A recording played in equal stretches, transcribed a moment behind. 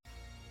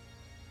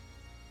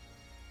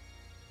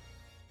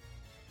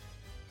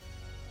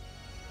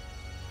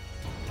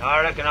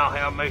I reckon I'll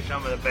have me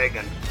some of the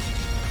bacon.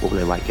 What were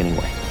they like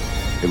anyway?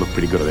 They look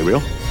pretty good. Are they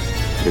real?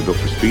 Are they built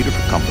for speed or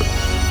for comfort?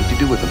 What'd you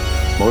do with them?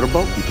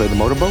 Motorboat? You play the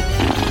motorboat?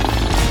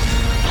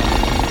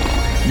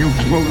 You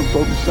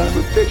motorboat son of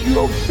a bitch, you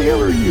old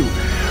sailor, you.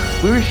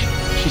 Where is she?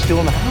 She's still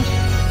in the house?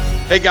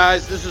 Hey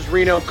guys, this is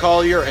Reno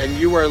Collier, and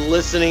you are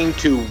listening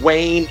to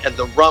Wayne and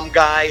the Rum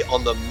Guy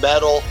on the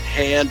Metal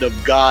Hand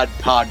of God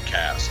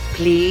podcast.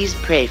 Please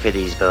pray for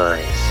these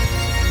boys.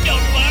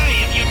 Don't worry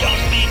if you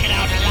don't make it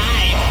out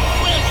alive.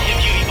 We'll give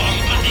you your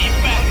money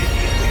back.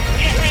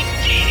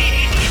 Guaranteed.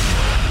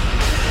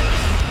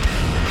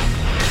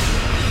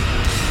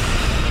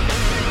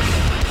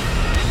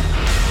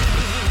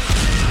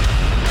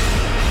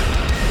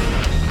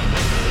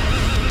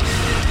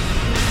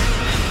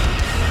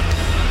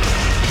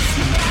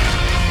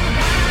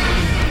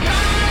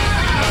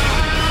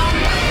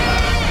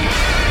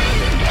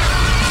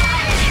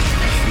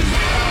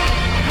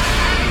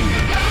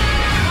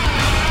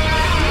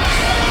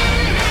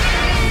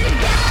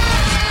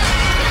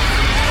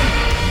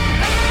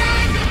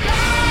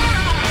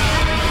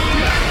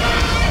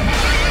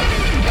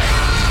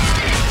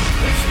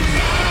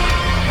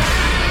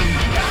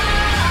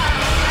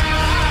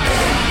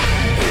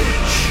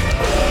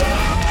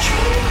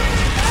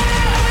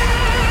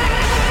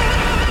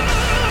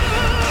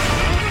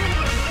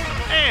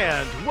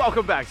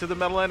 Welcome back to the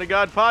Metal Hand of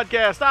God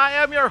podcast. I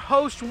am your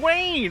host,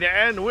 Wayne,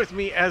 and with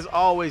me, as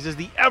always, is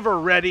the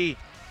ever-ready...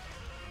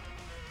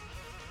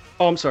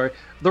 Oh, I'm sorry.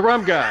 The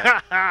Rum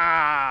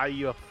Guy.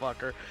 You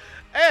fucker.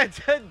 And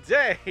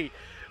today,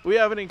 we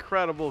have an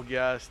incredible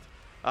guest.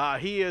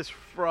 He is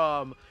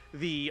from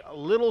the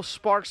Little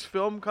Sparks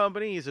Film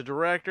Company. He's a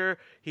director.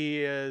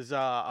 He is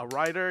a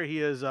writer. He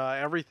is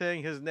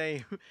everything. His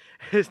name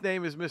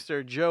is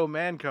Mr. Joe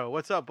Manco.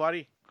 What's up,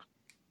 buddy?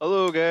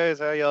 Hello, guys.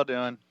 How y'all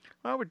doing?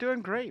 Well, we're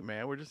doing great,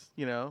 man. We're just,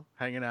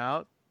 hanging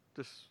out,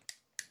 just,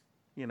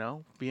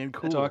 being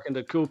cool. Talking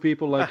to cool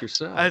people like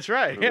yourself. That's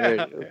right. Yeah.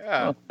 Right.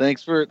 Well,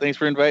 thanks for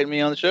inviting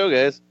me on the show,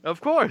 guys. Of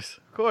course,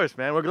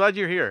 man. We're glad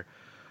you're here.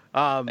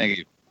 Thank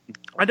you.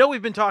 I know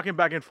we've been talking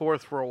back and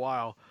forth for a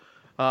while,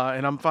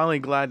 and I'm finally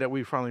glad that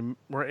we finally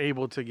were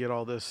able to get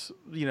all this,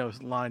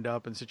 lined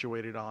up and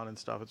situated on and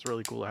stuff. It's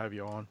really cool to have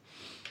you on.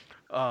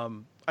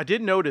 I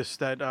did notice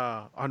that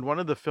on one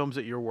of the films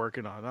that you're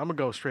working on, I'm gonna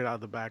go straight out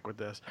of the back with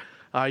this.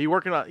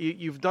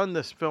 You've done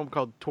this film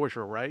called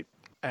Torture, right?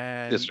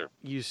 And yes, sir.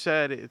 You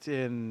said it's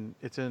in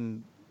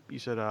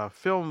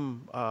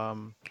film.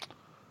 Oh,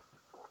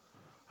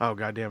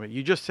 God damn it!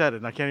 You just said it,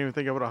 and I can't even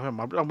think of it off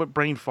him. I'm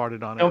brain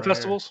farted on it. Film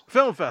festivals.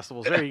 Film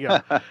festivals. There you go.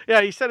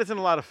 Yeah, you said it's in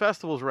a lot of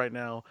festivals right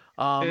now.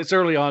 It's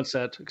early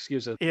onset.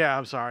 Excuse it. Yeah,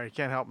 I'm sorry.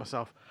 Can't help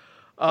myself.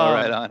 All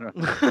right, on.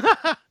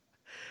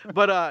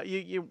 But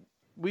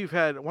we've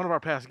had one of our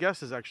past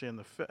guests is actually in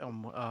the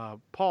film.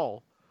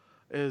 Paul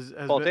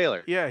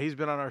Taylor. Yeah, he's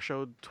been on our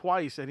show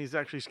twice, and he's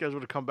actually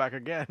scheduled to come back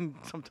again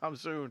sometime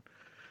soon.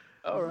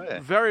 All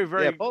right. Very,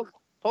 very. Yeah,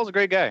 Paul's a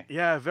great guy.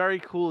 Yeah, very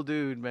cool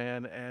dude,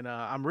 man. And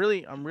I'm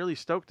really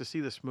stoked to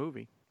see this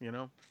movie.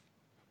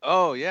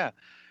 Oh yeah.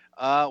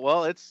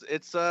 Well, it's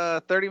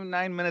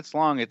 39 minutes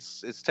long.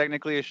 It's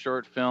technically a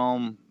short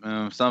film.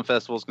 Some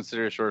festivals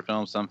consider it a short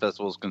film. Some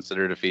festivals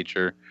consider it a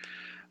feature.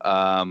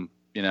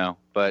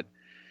 But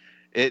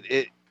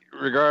it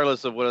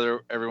regardless of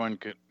whether everyone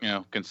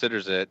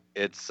considers it,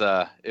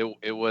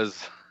 it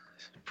was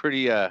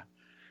pretty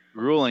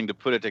grueling to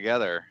put it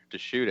together, to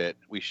shoot it.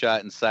 We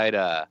shot inside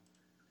a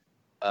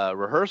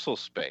rehearsal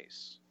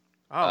space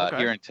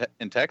here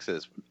in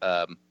Texas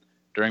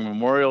during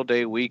Memorial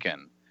Day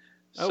weekend.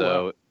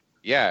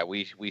 Yeah,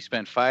 we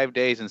spent 5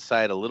 days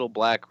inside a little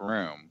black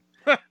room.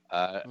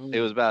 It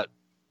was about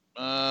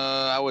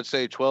I would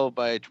say 12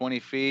 by 20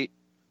 feet.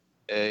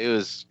 It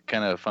was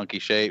kind of funky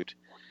shaped,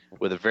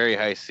 with a very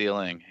high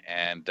ceiling,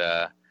 and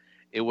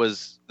it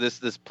was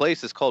this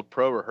place is called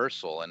Pro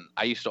Rehearsal, and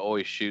I used to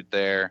always shoot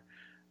there.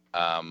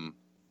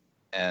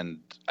 And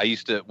I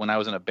used to, when I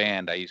was in a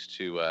band, I used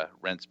to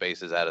rent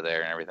spaces out of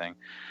there and everything.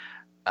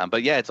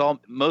 But yeah, it's all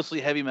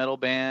mostly heavy metal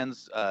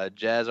bands,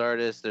 jazz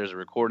artists. There's a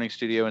recording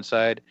studio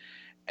inside,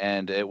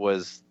 and it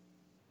was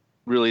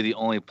really the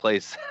only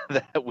place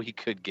that we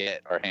could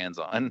get our hands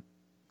on.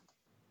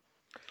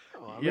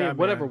 I mean,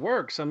 whatever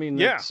works. I mean,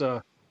 yeah. It's,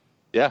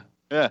 yeah.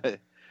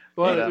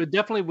 Well, it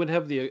definitely would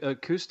have the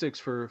acoustics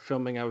for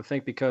filming, I would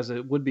think, because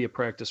it would be a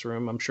practice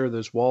room. I'm sure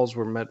those walls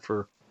were meant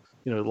for,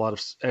 a lot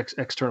of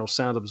external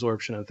sound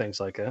absorption and things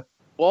like that.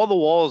 Well, all the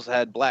walls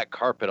had black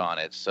carpet on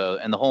it,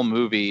 and the whole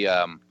movie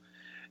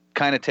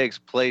kind of takes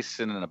place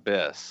in an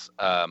abyss.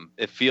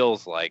 It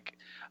feels like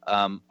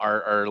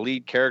our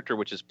lead character,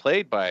 which is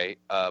played by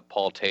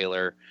Paul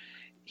Taylor,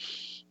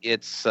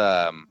 he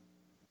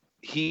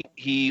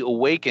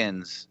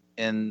awakens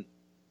in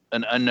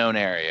an unknown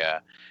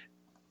area,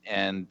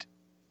 and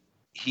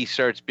he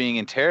starts being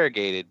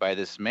interrogated by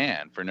this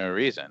man for no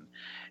reason.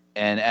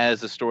 And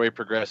as the story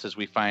progresses,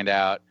 we find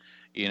out,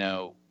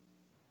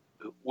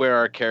 where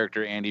our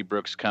character Andy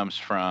Brooks comes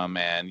from,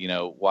 and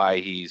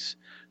why he's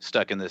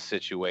stuck in this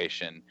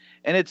situation.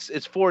 And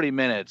it's 40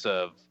 minutes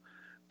of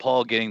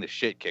Paul getting the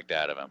shit kicked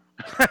out of him.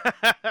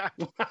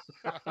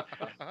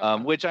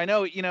 Which I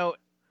know,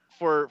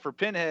 for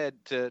Pinhead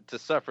to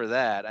suffer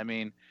that, I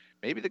mean,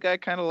 maybe the guy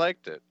kind of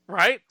liked it.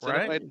 Right.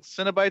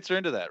 Cenobites are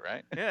into that,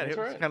 right? Yeah, he was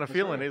right. kind of That's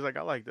feeling right. it. He's like,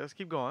 I like this.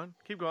 Keep going.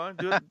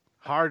 Do it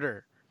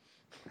harder.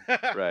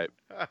 Right.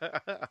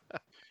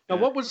 Now,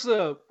 what was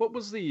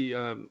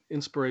the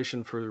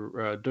inspiration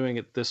for doing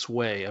it this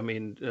way? I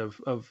mean,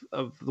 of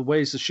the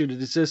ways to shoot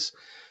it. Is this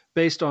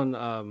based on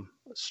a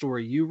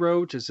story you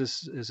wrote? Is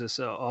this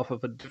off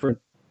of a different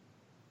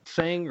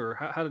thing, or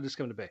how did this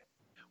come to be?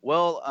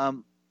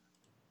 Well,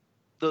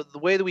 the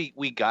way that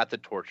we got the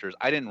tortures,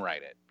 I didn't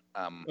write it.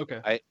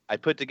 Okay. I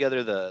put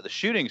together the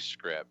shooting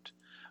script,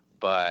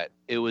 but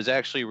it was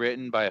actually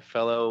written by a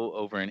fellow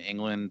over in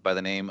England by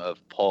the name of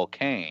Paul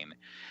Kane,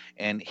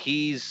 and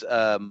he's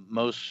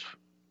most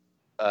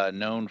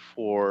known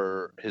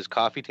for his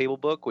coffee table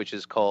book, which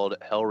is called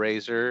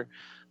Hellraiser: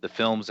 The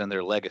Films and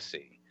Their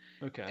Legacy.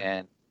 Okay.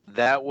 And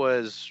that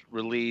was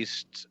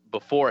released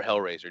before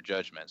Hellraiser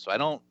Judgment. So I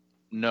don't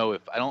know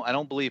if I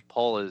don't believe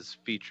Paul is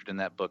featured in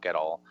that book at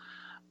all.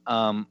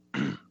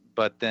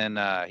 But then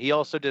he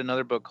also did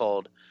another book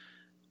called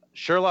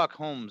Sherlock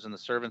Holmes and the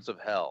Servants of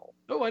Hell.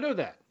 Oh, I know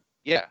that.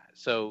 Yeah,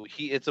 so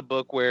it's a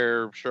book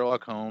where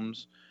Sherlock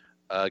Holmes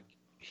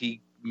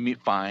he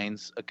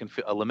finds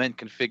a lament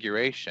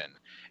configuration,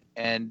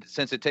 and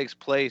since it takes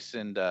place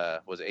in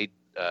 17th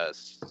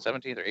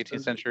or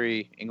 18th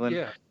century England,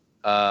 Yeah.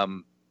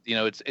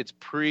 It's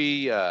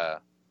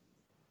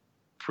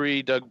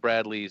pre Doug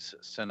Bradley's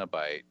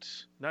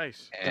Cenobite.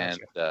 Nice. And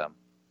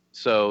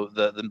so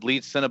the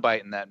lead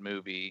Cenobite in that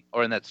movie,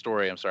 or in that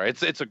story, I'm sorry,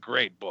 it's a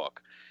great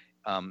book.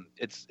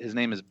 His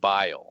name is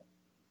Bile,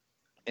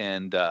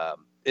 and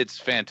it's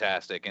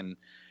fantastic. And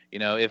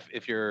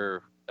if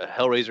you're a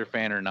Hellraiser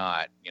fan or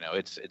not,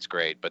 it's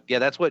great. But yeah,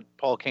 that's what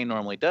Paul Kane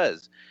normally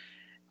does.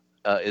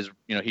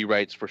 He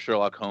writes for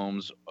Sherlock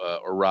Holmes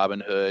or Robin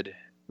Hood,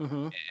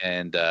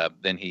 and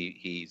then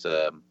he's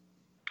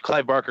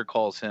Clive Barker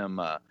calls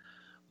him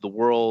the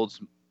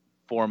world's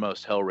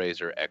foremost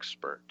Hellraiser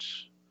expert.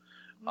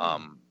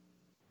 Wow,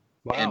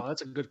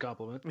 that's a good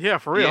compliment. Yeah,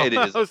 for real. Yeah, it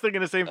is. I was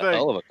thinking the same thing.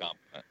 Hell of a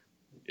compliment.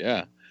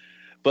 Yeah,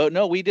 but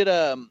no, we did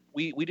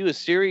we do a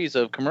series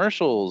of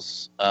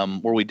commercials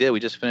where we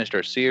just finished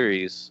our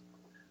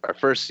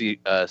first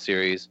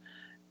series,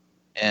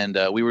 and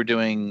we were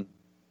doing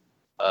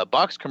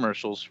box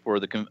commercials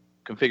for the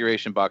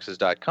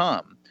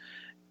configurationboxes.com,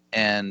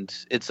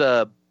 and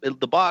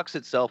the box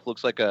itself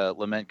looks like a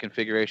lament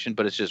configuration,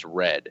 but it's just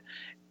red,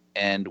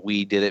 and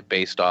we did it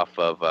based off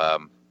of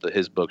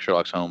his book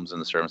Sherlock Holmes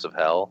and the Servants of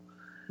Hell.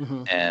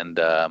 And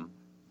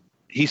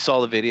he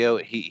saw the video,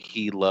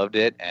 he loved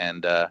it,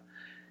 and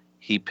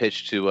he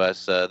pitched to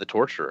us The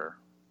Torturer,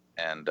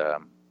 and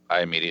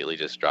I immediately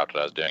just dropped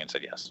what I was doing and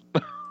said yes.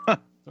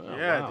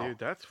 Wow. Dude,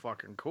 that's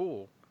fucking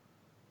cool.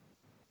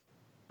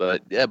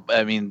 But yeah,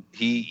 I mean,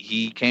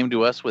 he came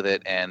to us with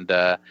it, and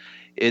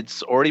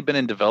it's already been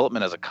in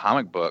development as a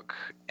comic book.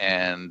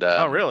 And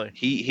oh, really?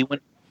 He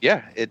went.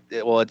 Yeah,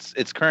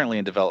 it's currently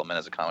in development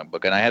as a comic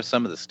book, and I have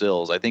some of the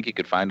stills. I think you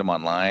could find them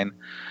online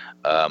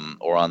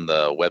or on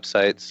the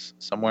websites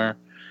somewhere.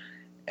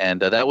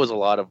 And that was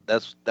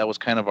that was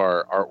kind of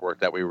our artwork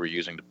that we were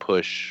using to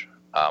push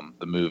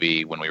the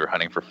movie when we were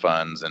hunting for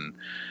funds and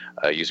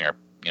using our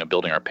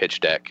building our pitch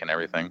deck and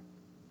everything.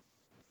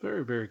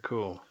 Very, very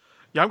cool.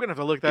 Yeah, I'm gonna have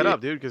to look that up,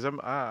 dude, because I'm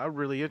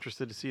really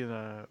interested to see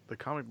the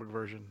comic book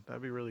version.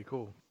 That'd be really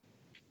cool.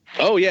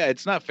 Oh yeah,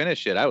 it's not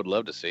finished yet. I would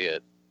love to see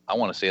it. I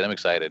want to see it. I'm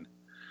excited.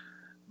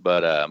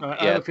 But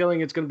I have a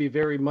feeling it's going to be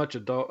very much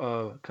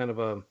adult, kind of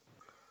a,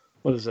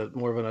 what is it?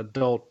 More of an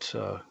adult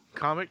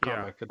comic.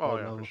 Yeah.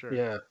 Adult yeah, for sure.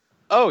 Yeah.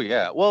 Oh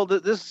yeah. Well,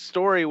 this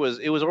story was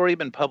already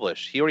been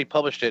published. He already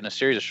published it in a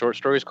series of short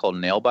stories called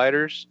Nail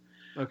Biters.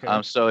 Okay.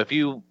 So if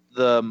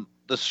the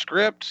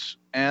script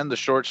and the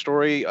short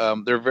story,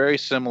 they're very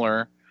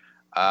similar.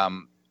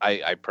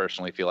 I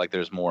personally feel like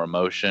there's more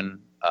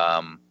emotion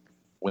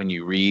when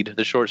you read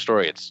the short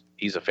story.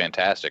 He's a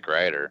fantastic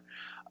writer.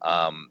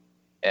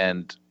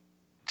 And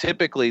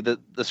typically the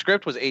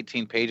script was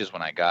 18 pages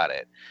when I got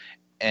it.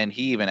 And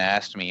he even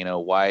asked me,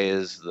 why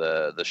is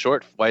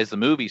the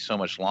movie so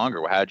much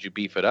longer? How'd you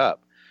beef it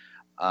up?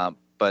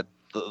 But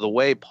the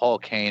way Paul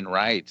Kane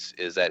writes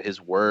is that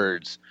his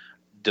words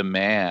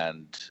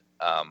demand,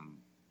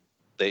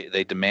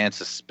 they demand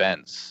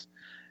suspense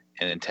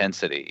and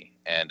intensity.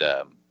 And,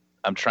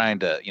 I'm trying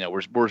to,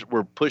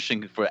 we're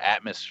pushing for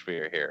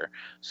atmosphere here.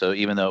 So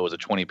even though it was a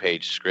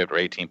 20-page script or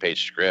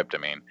 18-page script, I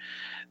mean,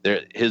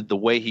 the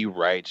way he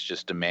writes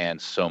just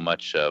demands so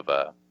much of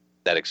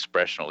that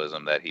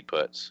expressionalism that he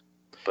puts.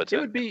 It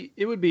would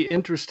be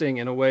interesting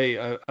in a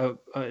way,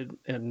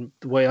 and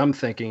the way I'm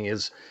thinking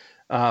is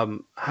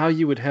how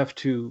you would have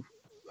to.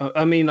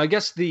 I mean, I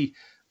guess the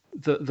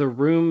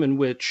room in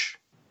which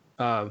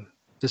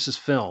this is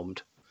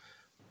filmed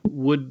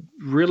would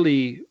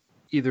really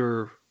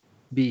either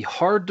be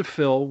hard to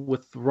fill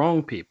with the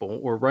wrong people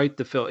or right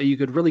to fill. You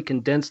could really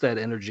condense that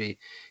energy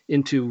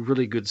into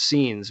really good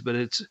scenes,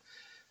 but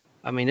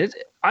I mean,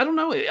 I don't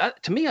know.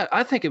 To me,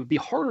 I think it would be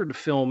harder to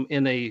film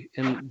in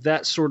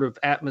that sort of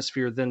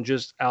atmosphere than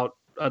just out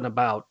and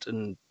about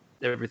and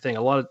everything.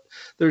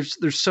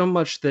 There's so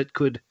much that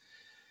could,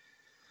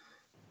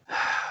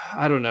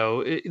 I don't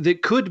know,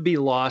 that could be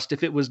lost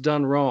if it was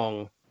done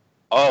wrong.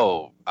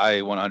 Oh, I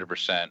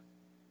 100%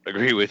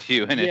 agree with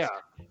you, and Yeah.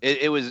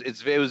 it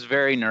was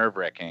very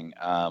nerve-wracking.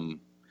 And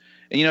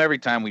every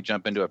time we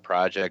jump into a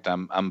project,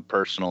 I'm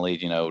personally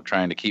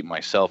trying to keep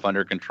myself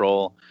under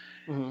control,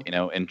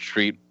 and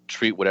treat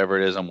whatever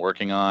it is I'm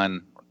working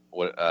on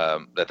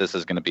that this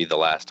is going to be the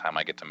last time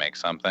I get to make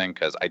something,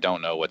 because I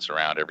don't know what's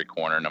around every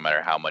corner, no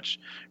matter how much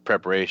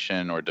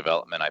preparation or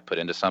development I put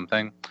into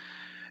something.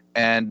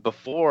 And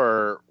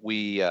before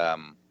we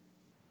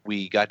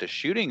got to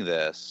shooting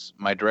this,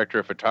 my director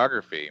of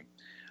photography,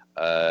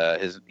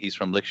 he's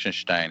from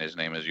Liechtenstein. His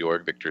name is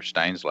Jörg Victor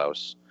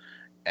Steinslaus,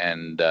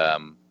 and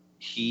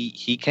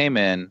he came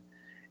in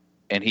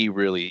and he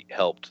really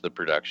helped the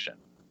production.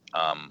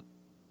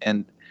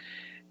 And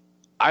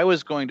I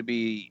was going to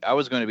be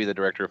the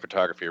director of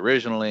photography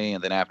originally,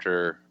 and then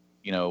after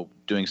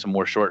doing some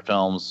more short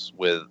films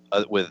with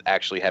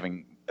actually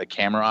having a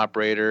camera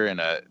operator and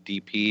a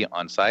DP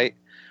on site.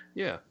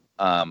 Yeah.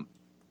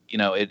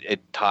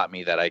 It taught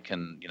me that I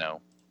can,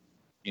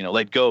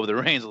 let go of the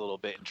reins a little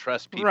bit and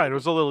trust people. Right, it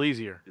was a little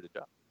easier. To do the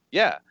job.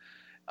 Yeah.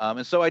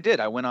 And so I did.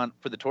 I went on,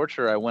 for the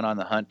torture, I went on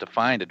the hunt to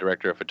find a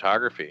director of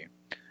photography.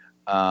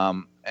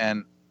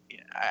 And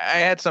I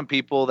had some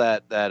people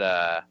that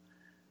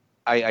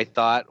I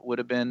thought would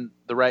have been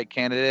the right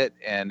candidate.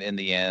 And in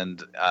the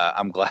end,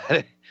 I'm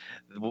glad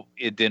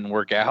it didn't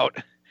work out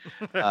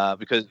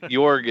because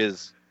Jorg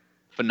is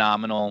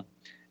phenomenal.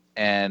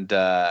 And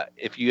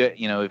if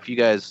you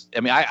guys,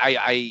 I mean,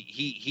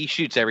 he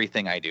shoots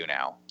everything I do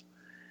now.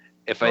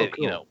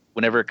 Cool.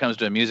 Whenever it comes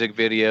to a music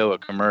video, a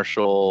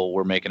commercial,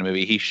 we're making a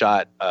movie. He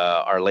shot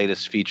our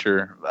latest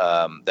feature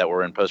that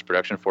we're in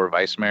post-production for,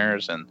 Vice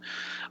Mayors, and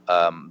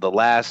the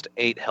last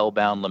 8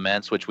 Hellbound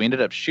Laments, which we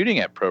ended up shooting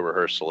at pro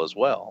rehearsal as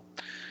well.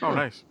 Oh,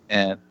 nice.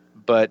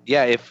 But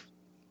yeah, if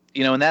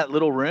in that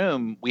little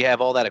room, we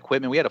have all that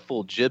equipment. We had a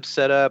full jib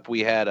set up. We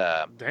had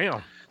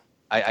damn.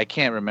 I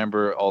can't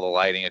remember all the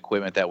lighting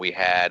equipment that we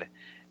had.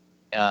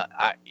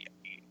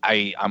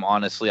 I'm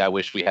honestly, I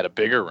wish we had a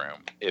bigger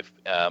room.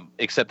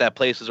 Except that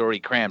place is already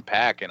crammed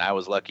packed, and I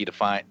was lucky to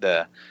find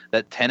that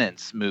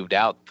tenants moved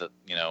out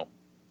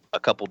a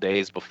couple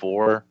days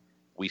before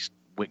we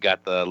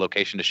got the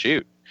location to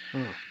shoot.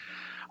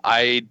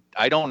 I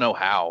don't know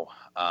how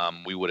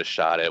we would have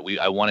shot it.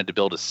 I wanted to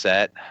build a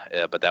set,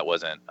 but that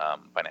wasn't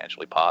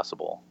financially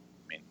possible.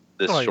 I mean,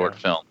 this short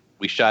film,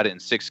 we shot it in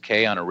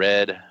 6K on a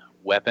red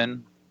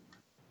weapon,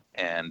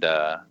 and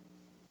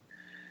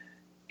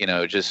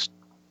just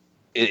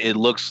it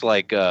looks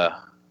like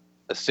a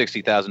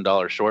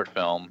 $60,000 short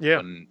film. Yeah.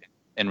 When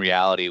in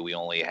reality, we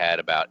only had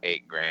about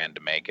 $8,000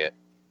 to make it.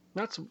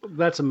 That's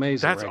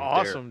amazing. That's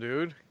awesome,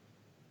 dude.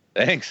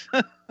 Thanks.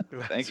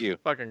 Thank you.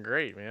 Fucking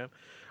great, man.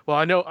 Well,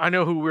 I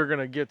know who we're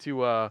gonna get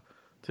to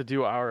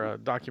do our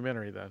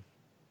documentary then.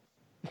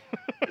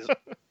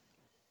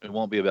 It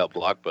won't be about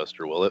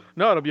Blockbuster, will it?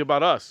 No, it'll be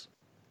about us.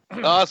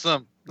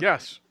 Awesome.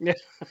 Yes.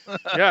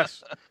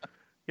 Yes,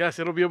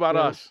 it'll be about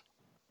us.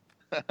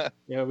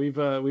 Yeah, we've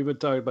been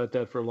talking about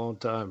that for a long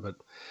time, but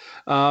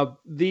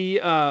the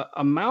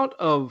amount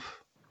of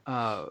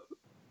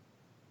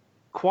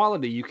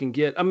quality you can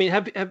get. I mean,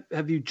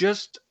 do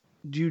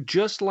you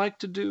just like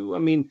to do? I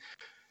mean,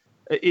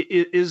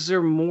 is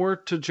there more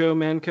to Joe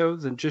Manco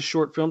than just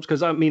short films?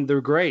 Because I mean, they're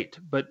great,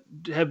 but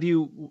have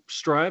you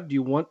strived? Do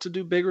you want to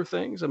do bigger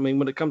things? I mean,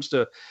 when it comes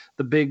to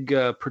the big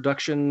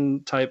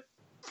production type,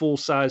 full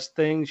size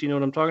things, you know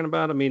what I'm talking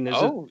about? I mean,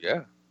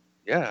 yeah,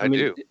 I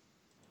do.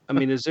 I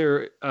mean, is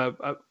there?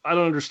 I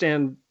don't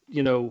understand.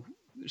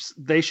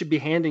 They should be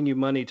handing you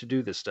money to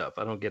do this stuff.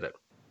 I don't get it.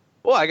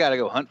 Well, I got to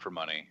go hunt for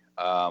money.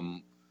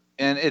 And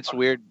it's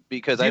weird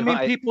because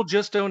people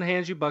just don't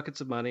hand you buckets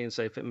of money and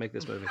say, "Make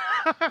this movie."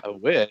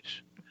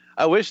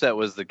 I wish that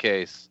was the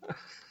case,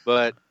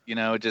 but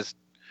just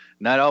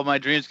not all my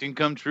dreams can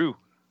come true.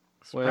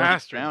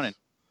 Well,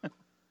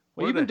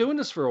 you've been doing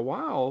this for a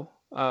while,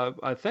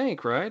 I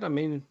think, right? I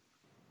mean,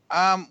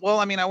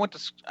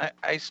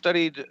 I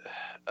studied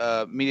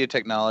media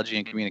technology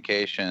and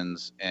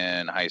communications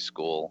in high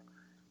school,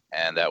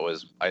 and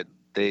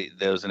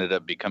those ended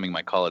up becoming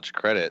my college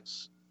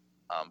credits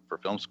for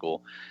film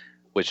school,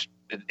 which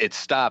it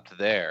stopped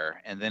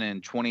there. And then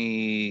in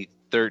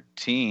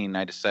 2013,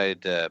 I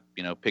decided to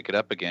pick it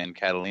up again.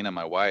 Catalina,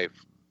 my wife,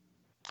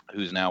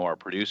 who's now our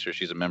producer,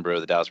 she's a member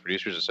of the Dallas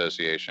Producers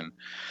Association.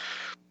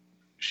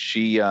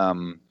 She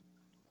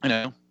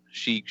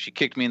She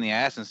kicked me in the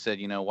ass and said,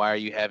 why are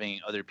you having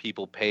other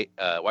people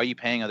why are you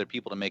paying other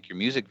people to make your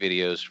music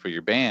videos for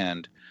your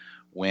band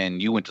when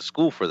you went to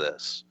school for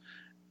this?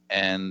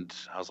 And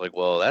I was like,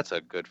 well, that's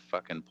a good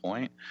fucking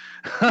point.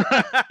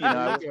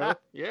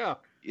 Yeah.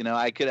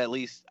 I could at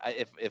least,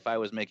 if I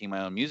was making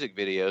my own music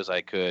videos,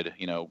 I could,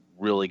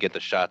 really get the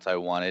shots I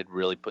wanted,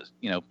 really put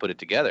it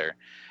together.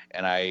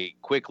 And I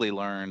quickly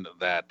learned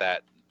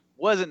that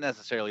wasn't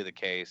necessarily the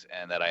case,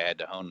 and that I had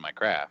to hone my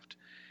craft.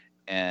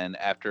 And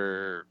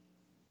after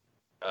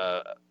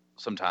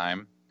some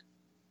time,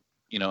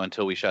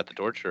 until we shot the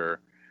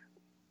torture,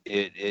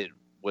 it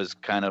was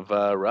kind of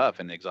rough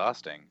and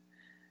exhausting.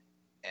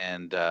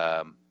 And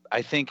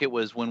I think it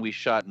was when we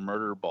shot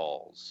Murder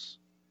Balls.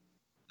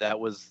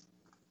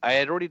 I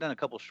had already done a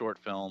couple short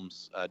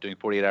films, doing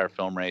 48-hour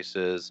film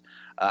races.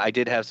 I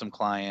did have some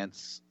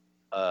clients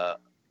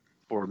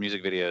for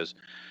music videos.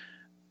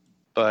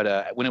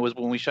 But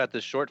when we shot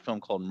this short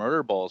film called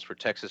Murder Balls for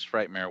Texas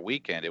Frightmare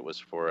Weekend, it was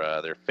for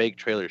their fake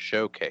trailer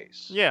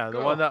showcase. Yeah, the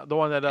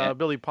one that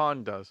Billy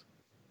Pond does.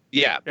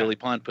 Yeah, Billy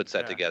Pond puts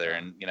that together,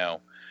 and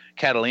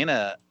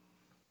Catalina,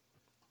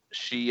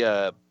 she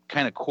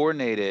kind of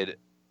coordinated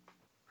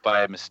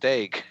by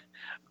mistake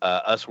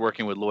us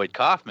working with Lloyd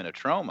Kaufman at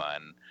Troma,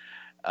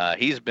 and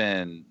he's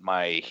been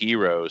my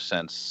hero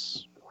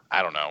since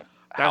I don't know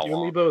how You and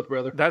long. me both,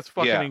 brother. That's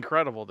fucking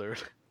incredible, dude.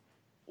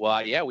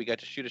 Well, yeah, we got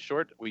to shoot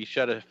we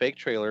shot a fake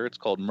trailer. It's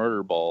called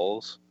Murder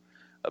Balls,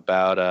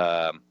 about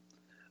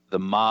the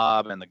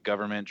mob and the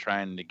government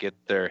trying to get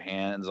their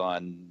hands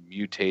on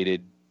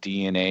mutated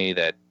DNA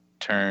that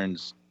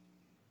turns,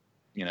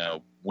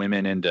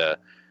 women into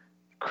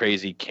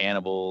crazy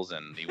cannibals,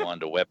 and he wanted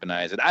to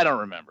weaponize it. I don't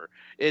remember.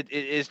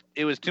 It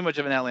was too much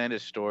of an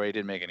outlandish story. It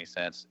didn't make any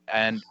sense.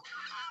 And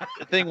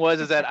the thing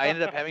is that I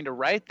ended up having to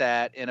write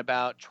that in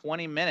about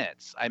 20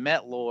 minutes. I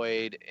met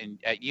Lloyd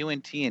at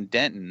UNT in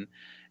Denton.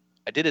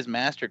 I did his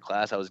master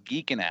class. I was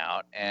geeking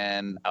out,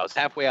 and I was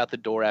halfway out the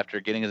door after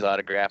getting his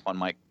autograph on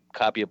my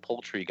copy of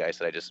Poultrygeist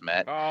that I just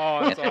met.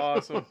 Oh, that's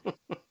awesome.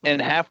 And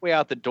halfway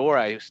out the door,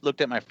 I looked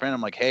at my friend.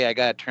 I'm like, hey, I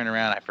got to turn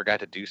around. I forgot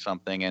to do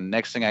something. And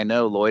next thing I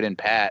know, Lloyd and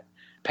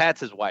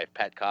Pat's his wife,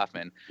 Pat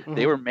Kaufman,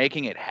 they were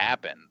making it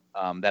happen,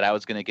 that I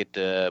was going to get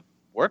to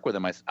work with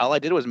him. All I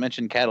did was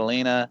mention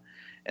Catalina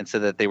and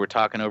said that they were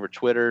talking over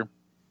Twitter.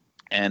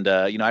 And,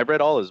 I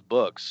read all his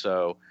books.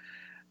 So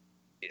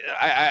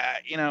I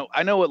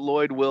know what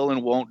Lloyd will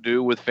and won't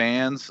do with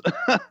fans.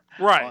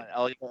 Right.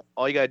 All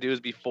you got to do is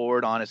be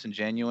forward, honest, and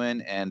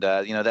genuine. And,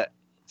 that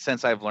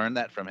since I've learned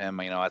that from him,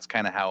 that's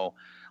kind of how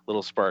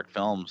Little Spark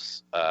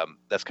Films,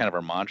 that's kind of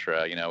our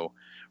mantra.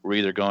 We're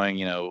either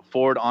going,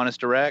 forward, honest,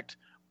 direct,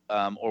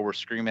 or we're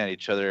screaming at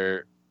each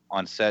other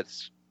on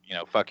sets,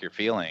 fuck your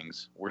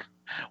feelings. We're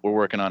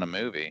working on a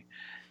movie.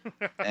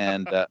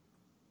 And,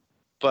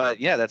 but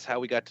yeah, that's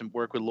how we got to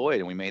work with Lloyd,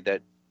 and we made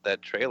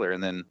that trailer.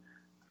 And then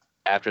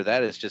after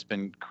that, it's just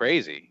been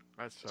crazy.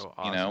 That's so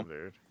awesome,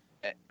 dude.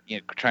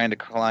 Trying to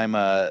climb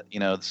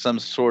some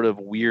sort of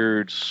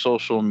weird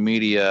social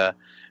media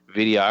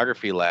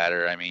videography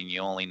ladder. I mean,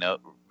 you only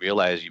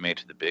realize you made it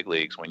to the big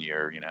leagues when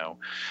you're,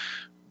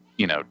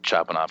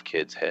 chopping off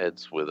kids'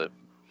 heads with a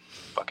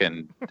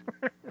fucking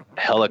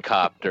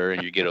helicopter,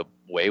 and you get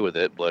away with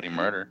it, bloody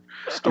murder.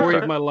 Story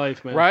of my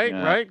life, man. Right,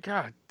 right.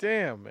 God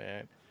damn,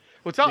 man.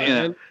 Well, tell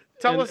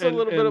us a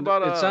little bit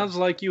about. It sounds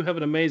like you have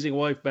an amazing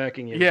wife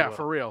backing you. Yeah,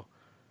 for real.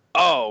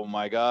 Oh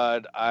my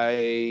God,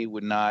 I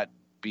would not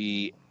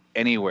be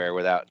anywhere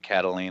without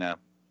Catalina.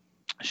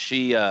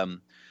 She,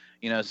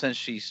 since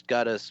she's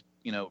got us,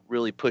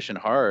 really pushing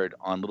hard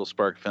on Little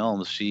Spark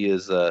Films, she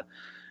is the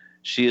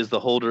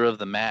holder of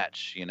the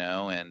match,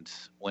 and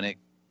when it,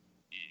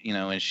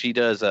 and she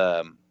does,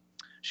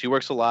 she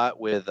works a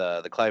lot with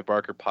the Clive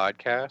Barker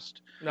podcast.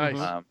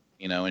 Nice.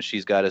 And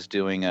she's got us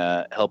doing,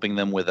 helping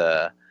them with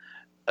a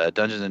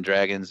Dungeons and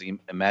Dragons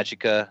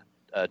Magica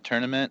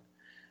tournament.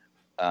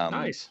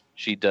 Nice.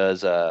 She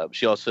does.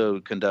 She also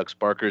conducts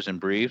Barkers and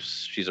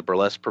Briefs. She's a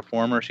burlesque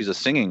performer. She's a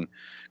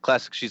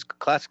She's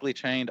classically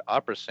trained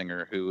opera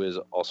singer who is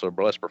also a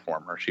burlesque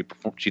performer.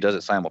 She does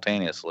it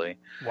simultaneously.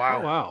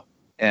 Wow. Wow.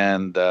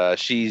 And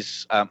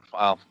she's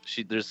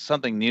there's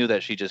something new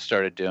that she just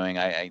started doing.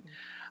 I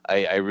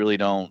really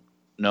don't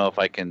know if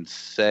I can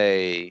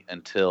say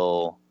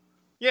until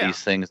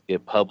these things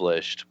get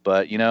published.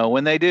 But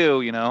when they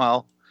do,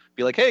 I'll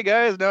be like, hey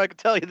guys, now I can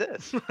tell you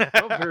this.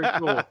 Oh, very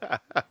cool.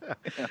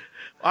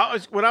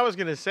 What I was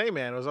gonna say,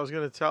 man, was tell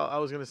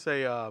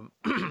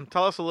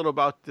us a little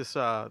about this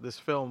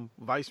film,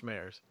 Vice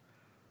Mayors.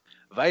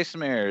 Vice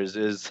Mayors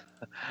is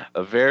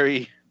a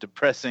very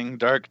depressing,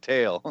 dark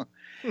tale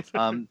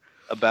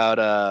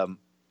about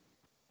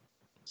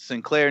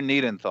Sinclair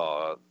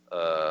Niedenthal,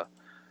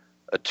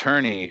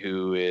 attorney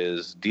who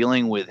is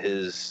dealing with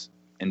his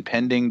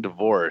impending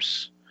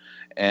divorce,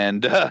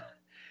 and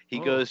he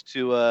goes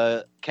to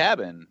a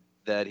cabin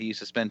that he used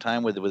to spend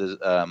time with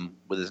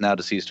his now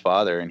deceased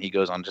father, and he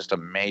goes on just a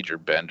major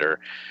bender.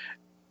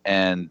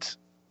 And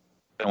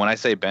when I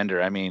say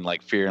bender, I mean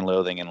like Fear and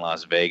Loathing in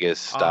Las Vegas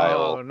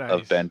style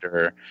of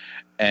bender.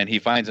 And he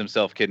finds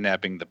himself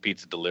kidnapping the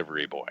pizza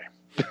delivery boy.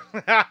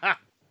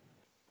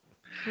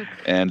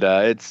 And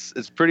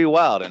it's pretty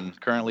wild. And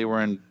currently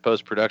we're in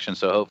post-production,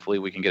 so hopefully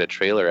we can get a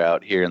trailer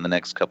out here in the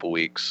next couple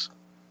weeks.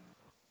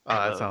 Oh,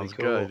 that sounds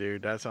good,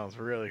 dude. That sounds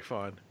really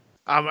fun.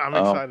 I'm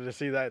excited to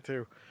see that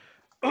too.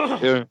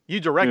 You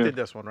directed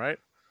this one, right?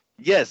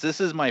 Yes, this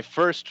is my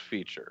first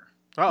feature.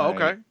 Oh,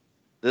 okay.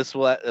 This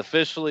will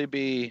officially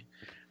be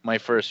my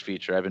first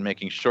feature. I've been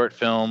making short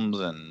films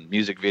and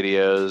music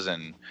videos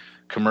and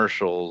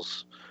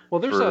commercials. Well,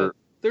 there's for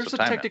there's some a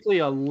time now. technically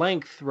a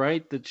length,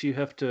 right, that you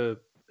have to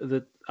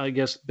that I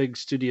guess big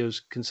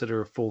studios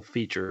consider a full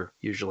feature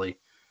usually.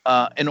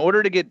 In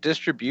order to get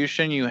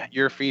distribution,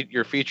 your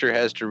feature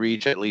has to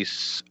reach at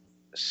least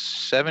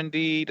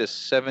 70 to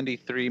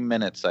 73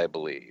 minutes, I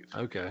believe.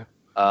 Okay.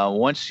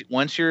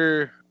 Once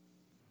your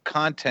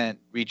content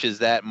reaches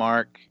that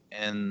mark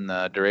in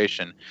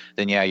duration,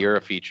 then yeah, you're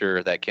a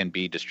feature that can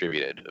be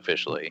distributed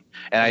officially.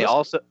 And I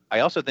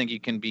also think you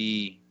can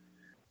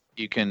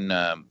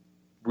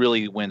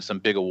really win some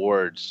big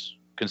awards.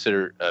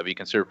 Be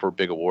considered for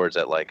big awards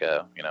at like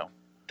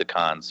the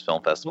Cannes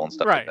Film Festival and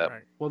stuff like that.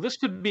 Right. Well, this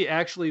could be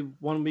actually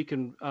one we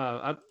can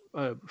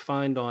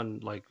find on,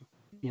 like,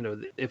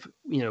 if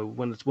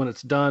when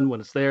it's done,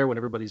 when it's there, when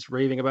everybody's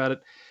raving about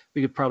it,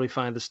 we could probably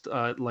find this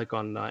like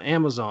on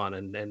Amazon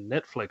and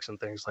Netflix and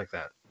things like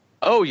that.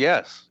 Oh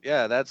yes,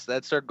 yeah,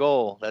 that's our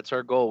goal. That's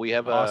our goal. We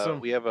have Awesome.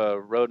 a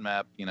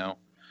roadmap,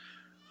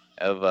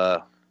 of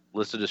a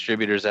list of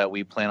distributors that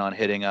we plan on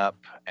hitting up,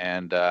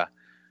 and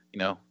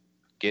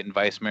getting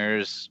vice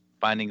mayors,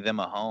 finding them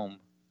a home.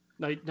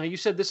 Now you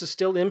said this is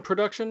still in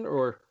production,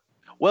 or?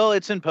 Well,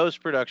 it's in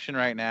post production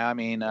right now. I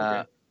mean,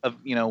 Okay.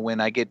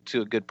 When I get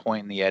to a good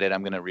point in the edit,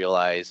 I'm going to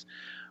realize,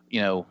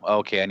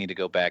 okay, I need to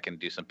go back and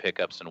do some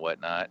pickups and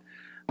whatnot.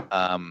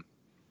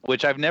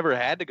 Which I've never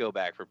had to go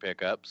back for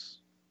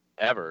pickups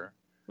ever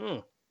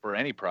for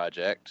any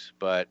project,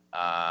 but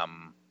I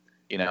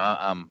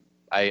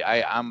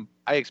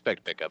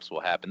expect pickups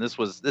will happen. This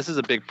is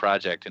a big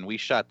project, and we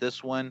shot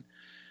this one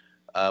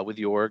with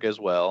Jorg as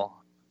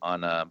well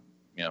on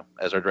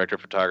as our director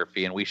of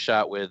photography, and we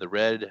shot with the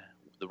Red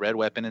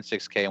Weapon in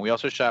 6K, and we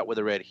also shot with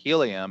the Red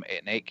Helium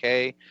in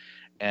 8K,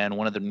 and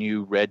one of the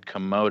new Red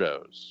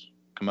kimonos.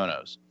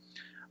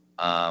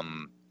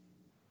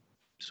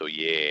 So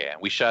yeah,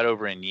 we shot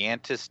over in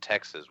Yantis,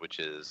 Texas, which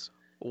is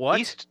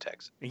East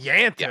Texas.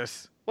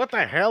 Yantis? Yeah. What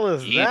the hell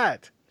is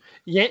that?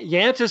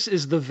 Yantis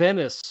is the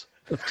Venice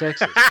of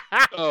Texas.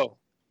 Oh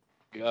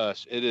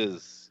gosh, it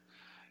is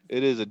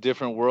a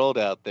different world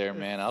out there,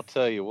 man. I'll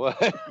tell you what.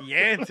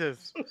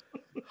 Yantis.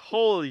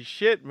 Holy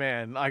shit,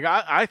 man. Like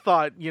I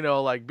thought,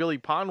 like Billy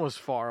Pond was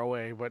far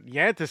away, but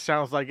Yantis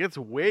sounds like it's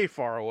way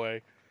far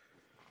away.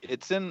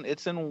 It's in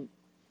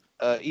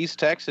East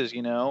Texas,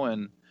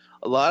 and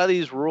a lot of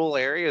these rural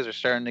areas are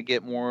starting to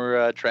get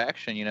more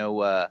traction.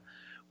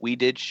 We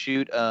did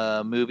shoot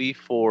a movie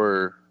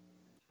for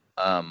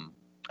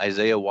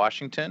Isaiah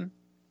Washington.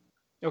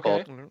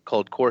 Okay.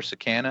 Called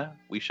Corsicana.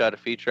 We shot a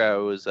feature. I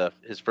was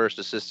his first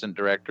assistant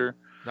director.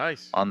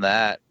 Nice. On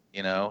that,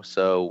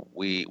 so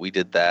we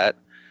did that,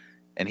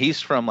 and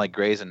he's from like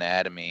Grey's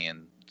Anatomy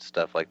and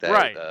stuff like that.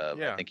 Right.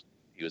 Yeah. I think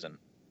he was in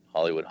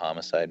Hollywood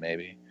Homicide,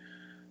 maybe.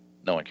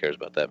 No one cares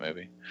about that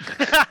movie.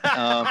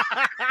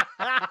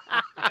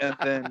 And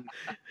then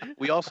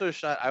we also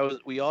shot.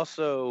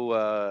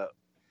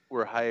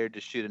 Were hired to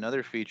shoot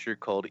another feature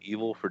called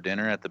Evil for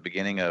Dinner at the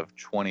beginning of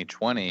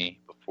 2020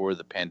 before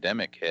the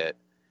pandemic hit.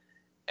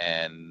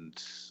 And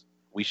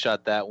we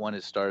shot that one.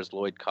 It stars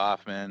Lloyd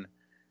Kaufman.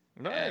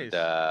 Nice.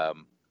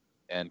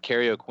 And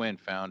Carrie O'Quinn,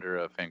 founder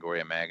of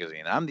Fangoria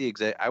magazine. I'm the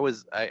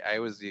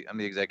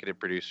executive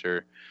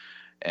producer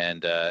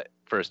and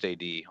first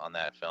AD on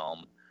that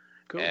film.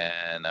 Cool.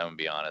 And I'm gonna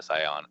be honest,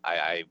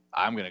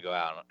 I'm gonna go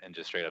out and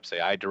just straight up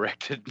say I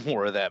directed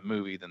more of that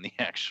movie than the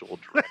actual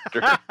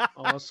director.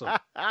 Awesome.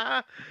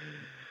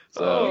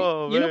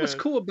 So what's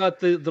cool about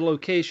the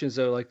locations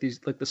though, like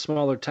the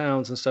smaller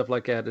towns and stuff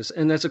like that,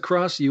 and that's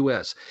across the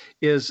U.S.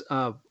 is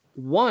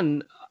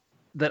one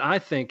that I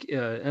think,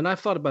 and I've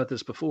thought about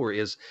this before,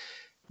 is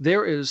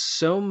there is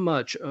so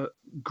much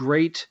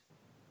great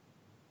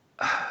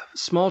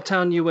small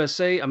town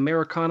USA,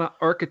 Americana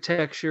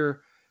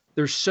architecture.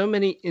 There's so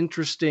many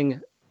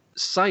interesting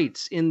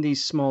sites in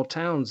these small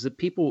towns that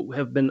people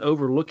have been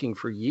overlooking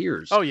for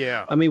years. Oh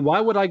yeah. I mean,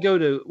 why would I go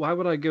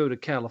to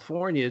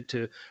California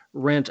to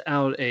rent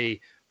out a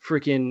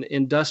freaking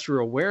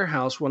industrial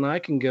warehouse when I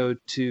can go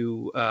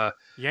to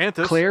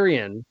Yantis.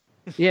 Clarion,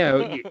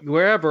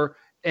 wherever,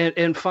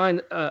 and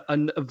find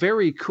a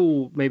very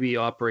cool, maybe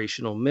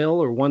operational mill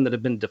or one that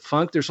have been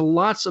defunct. There's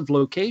lots of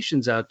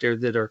locations out there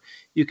that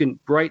you can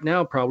right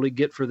now probably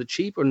get for the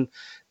cheap, and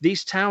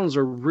these towns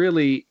are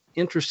really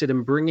interested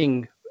in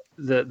bringing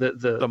the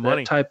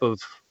money. That type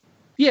of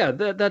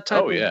that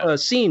type of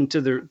scene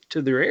to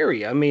their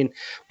area. I mean,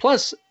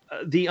 plus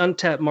the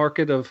untapped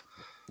market of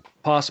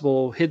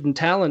possible hidden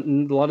talent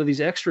and a lot of these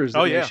extras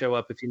that may show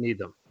up if you need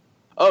them.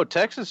 Oh,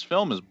 Texas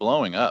film is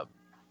blowing up.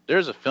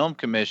 There's a film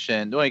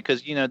commission,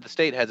 because the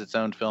state has its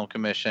own film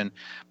commission,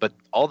 but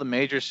all the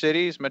major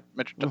cities,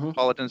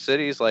 metropolitan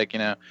cities, like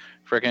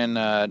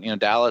frickin'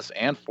 Dallas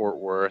and Fort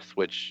Worth,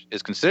 which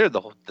is considered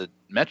the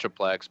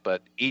metroplex,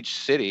 but each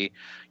city,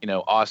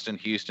 Austin,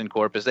 Houston,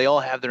 Corpus, they all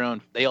have their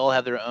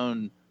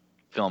own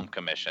film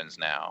commissions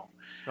now.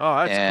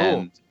 Oh, that's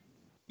cool.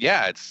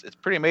 Yeah, it's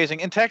pretty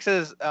amazing. And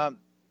Texas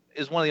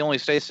is one of the only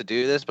states to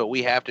do this, but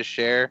we have to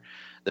share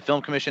the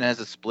film commission has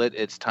to split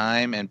its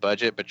time and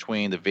budget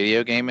between the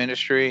video game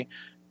industry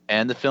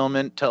and the film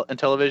and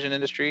television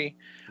industry.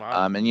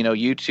 Wow. And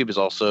YouTube is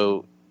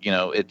also,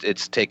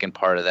 it's taken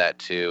part of that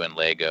too, and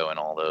Lego and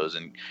all those,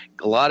 and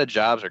a lot of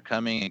jobs are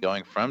coming and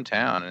going from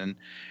town, and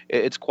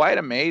it's quite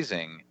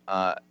amazing.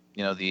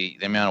 The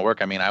amount of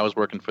work. I mean, I was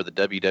working for the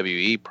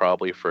WWE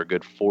probably for a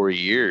good 4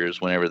 years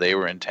whenever they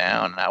were in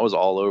town, and I was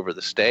all over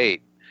the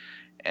state.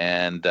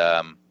 And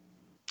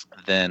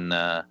then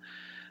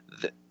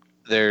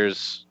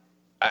there's,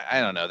 I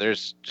don't know,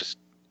 there's just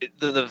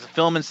the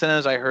film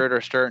incentives I heard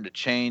are starting to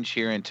change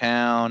here in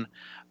town.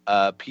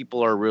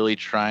 People are really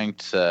trying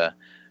to,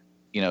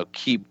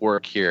 keep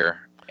work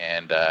here.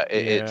 And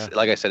it's,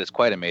 like I said, it's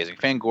quite amazing.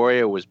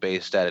 Fangoria was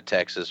based out of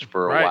Texas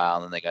for a while,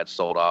 and then they got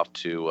sold off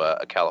to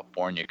a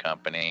California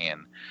company.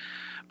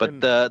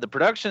 But the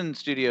production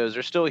studios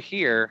are still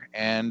here,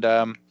 and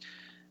a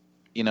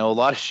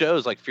lot of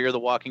shows like Fear the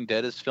Walking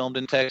Dead is filmed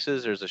in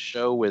Texas. There's a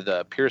show with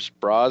Pierce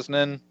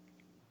Brosnan,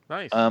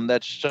 nice,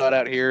 that's shot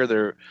out here.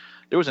 There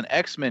was an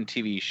X-Men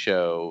TV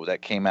show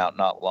that came out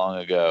not long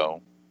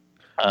ago.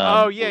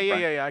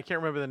 Yeah. I can't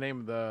remember the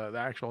name of the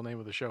actual name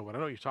of the show, but I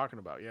know what you're talking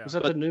about. Yeah. Was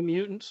that the New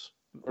Mutants?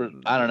 Or,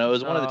 I don't know. It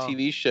was one of the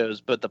TV shows,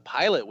 but the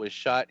pilot was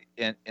shot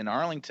in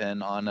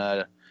Arlington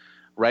on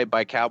right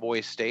by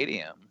Cowboy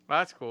Stadium.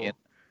 That's cool.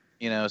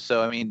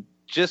 So I mean,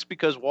 just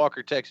because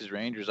Walker Texas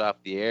Rangers off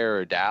the air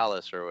or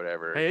Dallas or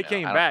whatever. Hey, it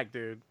came back,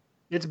 dude.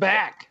 It's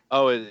back.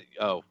 Oh,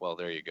 well,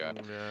 there you go.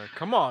 Yeah,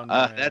 come on.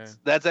 Man.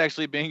 That's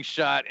actually being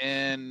shot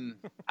in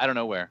I don't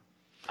know where.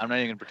 I'm not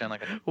even gonna pretend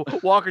like I know.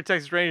 Walker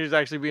Texas Rangers is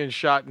actually being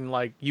shot in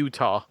like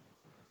Utah.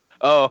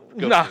 Oh,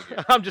 no,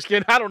 I'm just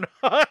kidding. I don't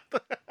know.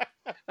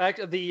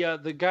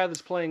 The guy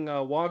that's playing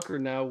Walker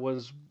now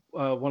was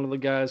one of the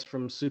guys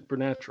from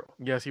Supernatural.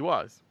 Yes, he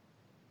was.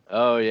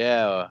 Oh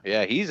yeah.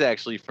 He's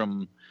actually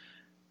from.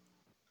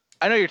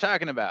 I know you're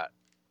talking about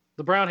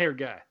the brown-haired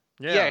guy.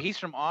 Yeah, he's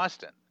from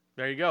Austin.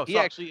 There you go. He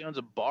actually owns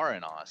a bar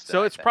in Austin.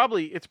 So it's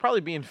probably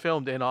being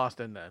filmed in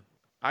Austin then.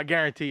 I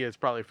guarantee you it's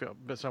probably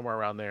filmed somewhere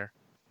around there.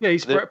 Yeah,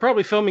 he's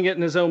probably filming it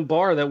in his own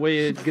bar. That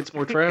way it gets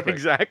more traffic.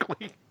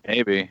 Exactly.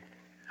 Maybe.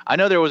 I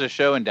know there was a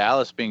show in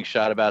Dallas being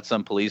shot about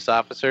some police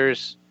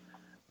officers.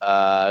 It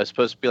was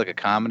supposed to be like a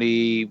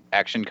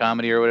action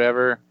comedy or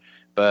whatever.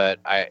 But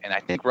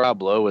I think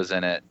Rob Lowe was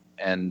in it.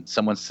 And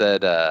someone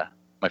said,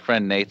 my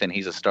friend Nathan,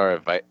 he's a star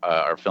of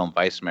our film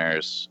Vice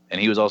Mayors, and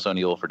he was also in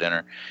Evil for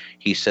Dinner.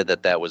 He said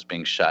that was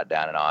being shot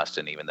down in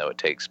Austin, even though it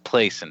takes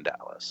place in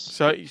Dallas.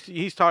 So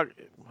he's talking.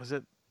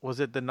 Was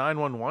it the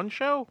 911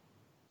 show?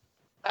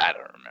 I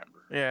don't remember.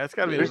 Yeah, it's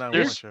got to be the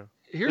 911 show.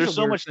 There's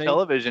so much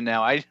television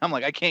now. I'm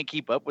like, I can't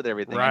keep up with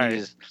everything. Right. I need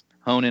to just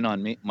hone in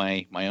on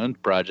my own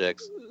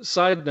projects.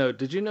 Side note: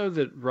 did you know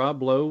that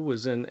Rob Lowe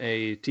was in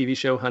a TV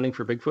show Hunting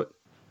for Bigfoot?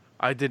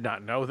 I did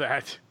not know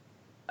that.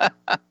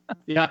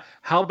 Yeah,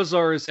 how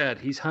bizarre is that?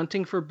 He's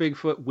hunting for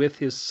Bigfoot with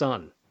his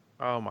son.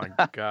 Oh my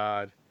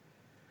God,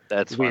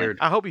 that's weird.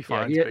 I hope he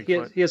finds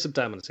Bigfoot. He has some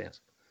time on his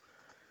hands.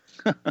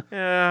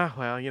 Yeah,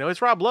 well,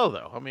 it's Rob Lowe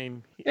though. I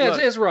mean,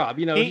 it's Rob.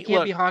 He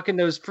can't be hawking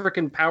those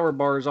freaking power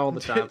bars all the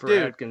time for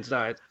Atkins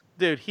diet.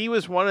 Dude, he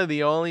was one of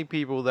the only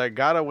people that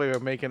got away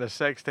with making a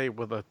sex tape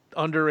with an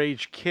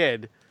underage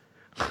kid,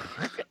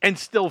 and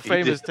still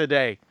famous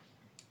today.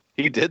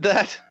 He did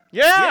that?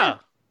 Yeah.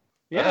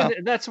 Yeah,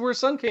 that's where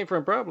son came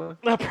from, probably.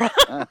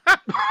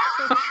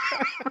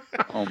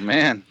 Oh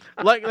man!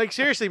 Like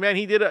seriously, man,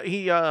 he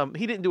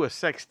didn't do a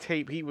sex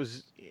tape. He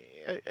was,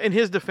 in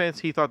his defense,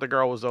 he thought the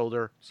girl was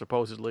older,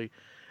 supposedly,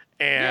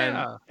 and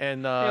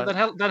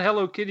that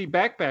Hello Kitty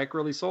backpack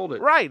really sold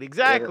it. Right,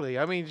 exactly.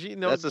 I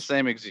mean, that's the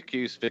same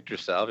excuse Victor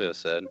Salvio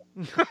said.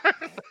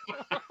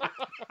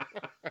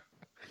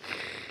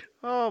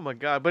 Oh my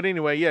God! But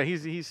anyway, yeah,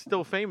 he's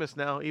still famous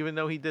now, even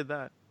though he did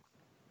that.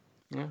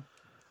 Yeah.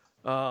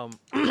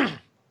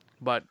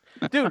 But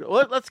dude,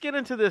 let's get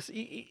into this.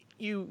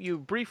 You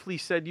briefly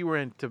said you were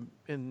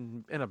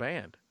in a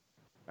band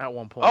at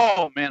one point.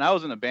 Oh man, I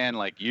was in a band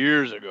like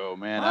years ago,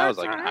 man. I was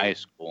like in high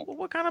school. Well,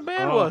 what kind of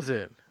band was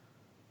it?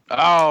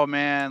 Oh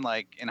man,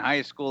 like in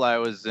high school I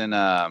was in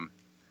a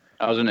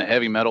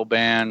heavy metal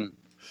band.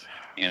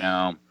 It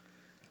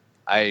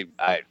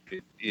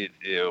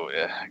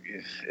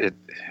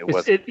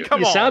was.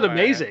 You sound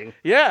amazing.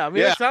 Yeah, I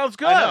mean it sounds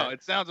good. I know,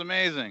 it sounds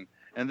amazing.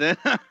 And then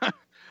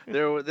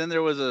there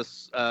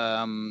was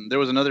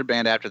another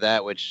band after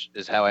that, which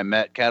is how I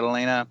met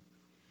Catalina.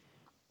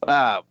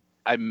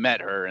 I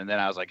met her, and then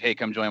I was like, "Hey,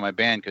 come join my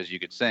band because you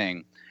could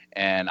sing."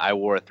 And I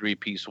wore a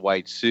 3-piece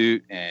white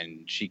suit,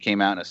 and she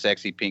came out in a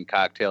sexy pink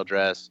cocktail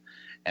dress,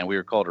 and we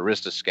were called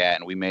Aristascat,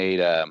 and we made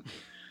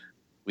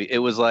it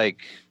was like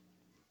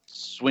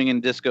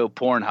swinging disco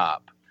porn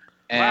hop.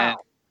 And,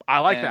 wow, I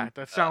like that.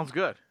 That sounds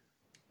good.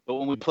 But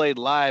when we played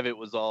live, it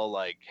was all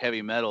like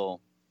heavy metal.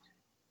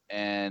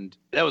 And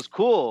that was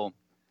cool,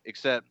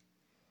 except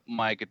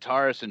my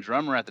guitarist and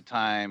drummer at the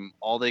time,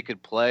 all they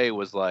could play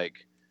was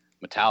like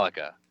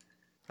Metallica.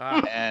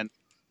 And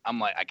I'm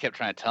like, I kept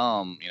trying to tell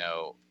them,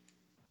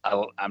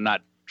 I'm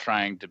not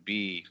trying to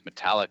be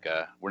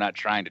Metallica. We're not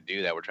trying to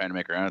do that. We're trying to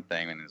make our own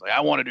thing. And he's like, I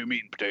want to do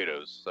meat and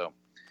potatoes. So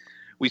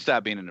we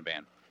stopped being in a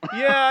band.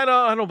 Yeah,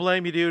 I don't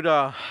blame you, dude.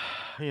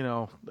 You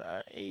know,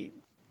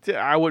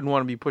 I wouldn't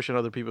want to be pushing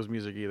other people's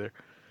music either.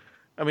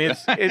 I mean,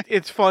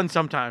 it's fun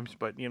sometimes,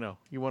 but you know,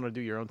 you want to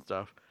do your own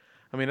stuff.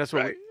 I mean, that's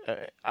what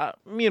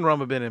me and Rum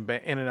have been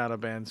in and out of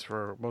bands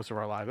for most of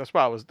our lives. That's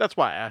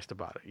why I asked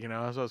about it. You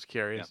know, I was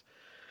curious.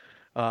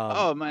 Yeah.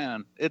 Oh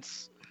man,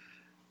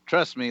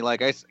 trust me.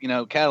 Like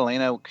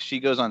Catalina,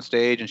 she goes on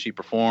stage and she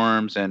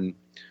performs. And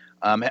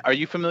are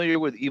you familiar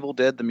with Evil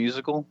Dead the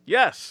musical?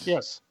 Yes.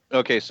 Yes.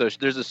 Okay, so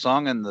there's a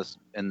song in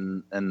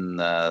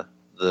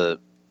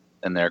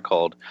there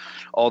called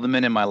 "All the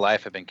Men in My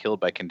Life Have Been Killed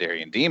by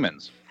Kandarian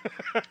Demons,"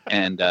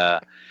 and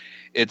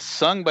it's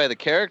sung by the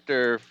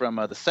character from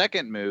the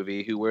second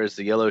movie who wears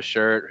the yellow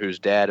shirt, whose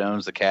dad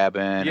owns the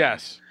cabin.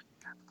 Yes.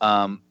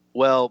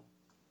 Well,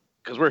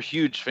 because we're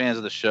huge fans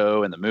of the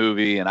show and the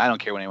movie, and I don't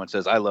care when anyone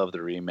says I love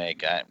the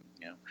remake.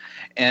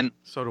 And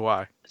so do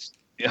I.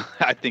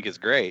 I think it's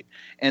great.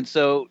 And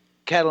so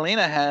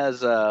Catalina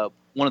has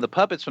one of the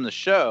puppets from the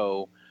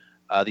show,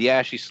 the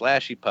Ashy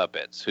Slashy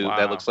puppets,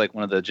 that looks like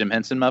one of the Jim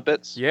Henson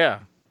Muppets. Yeah.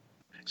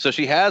 So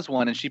she has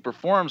one, and she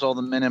performs "All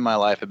the Men in My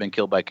Life Have Been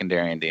Killed by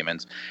Kandarian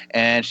Demons,"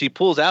 and she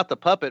pulls out the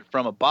puppet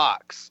from a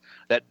box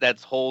that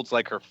holds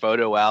like her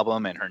photo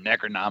album and her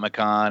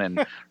Necronomicon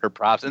and her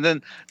props, and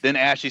then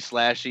Ashy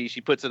Slashy,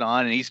 she puts it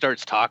on, and he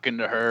starts talking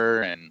to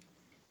her, and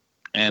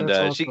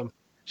awesome.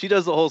 She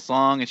does the whole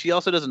song, and she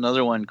also does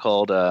another one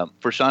called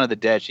for Shaun of the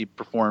Dead. She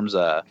performs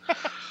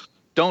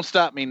 "Don't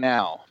Stop Me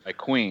Now" by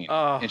Queen,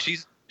 and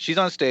she's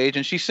on stage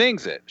and she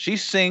sings it. She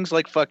sings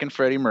like fucking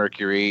Freddie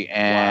Mercury,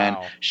 and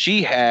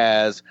she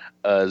has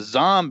a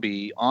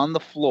zombie on the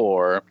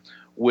floor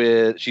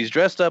she's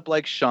dressed up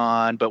like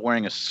Sean, but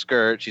wearing a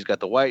skirt. She's got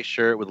the white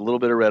shirt with a little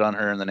bit of red on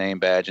her and the name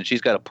badge, and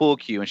she's got a pool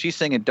cue, and she's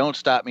singing "Don't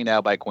Stop Me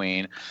Now" by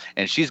Queen,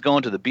 and she's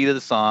going to the beat of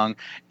the song.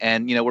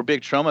 And we're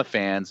big Troma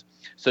fans,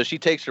 so she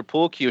takes her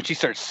pool cue and she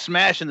starts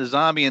smashing the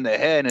zombie in the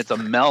head, and it's a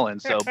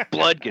melon, so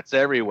blood gets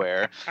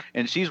everywhere,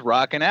 and she's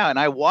rocking out. And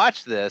I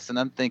watched this and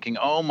I'm thinking,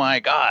 oh my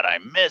God, I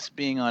miss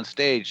being on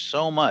stage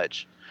so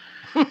much.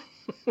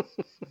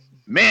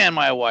 Man,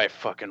 my wife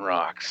fucking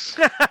rocks.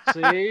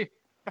 See?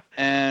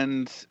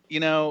 And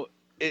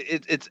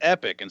it's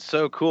epic and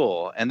so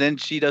cool. And then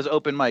she does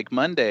open mic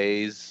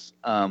Mondays,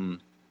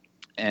 and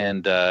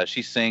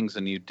she sings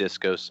a new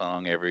disco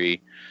song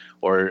Dean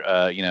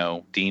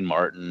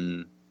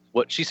Martin.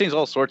 She sings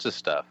all sorts of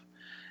stuff.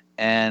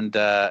 And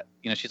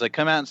she's like,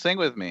 come out and sing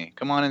with me.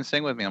 Come on and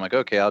sing with me. I'm like,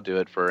 okay, I'll do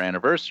it for our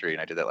anniversary.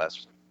 And I did that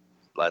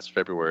last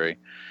February.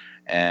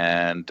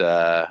 And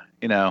I'm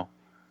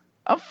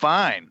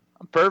fine.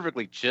 I'm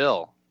perfectly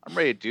chill. I'm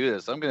ready to do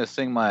this. I'm gonna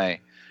sing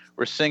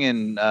we're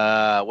singing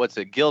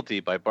Guilty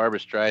by Barbra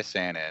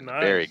Streisand and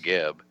Barry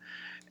Gibb,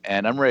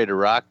 and I'm ready to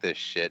rock this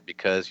shit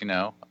because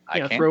I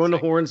can't throwing the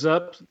horns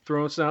up,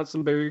 throwing out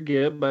some Barry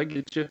Gibb. I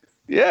get you.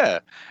 Yeah,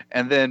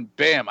 and then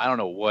bam, I don't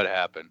know what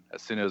happened.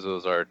 As soon as it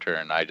was our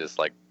turn, I just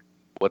like,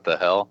 what the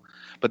hell?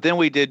 But then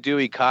we did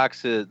Dewey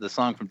Cox, the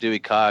song from Dewey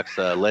Cox,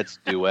 "Let's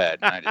Duet."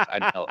 And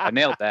I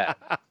nailed that.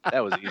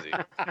 That was easy.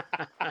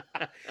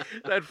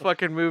 That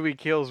fucking movie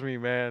kills me,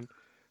 man.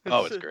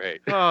 It's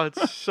great. Oh,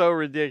 it's so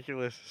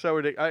ridiculous. So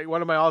ridiculous.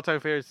 One of my all-time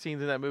favorite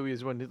scenes in that movie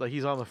is when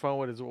he's on the phone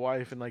with his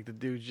wife and the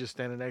dude's just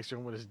standing next to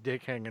him with his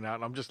dick hanging out.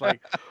 And I'm just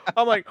like,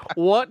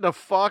 what the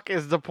fuck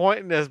is the point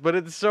in this? But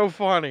it's so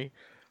funny.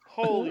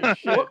 Holy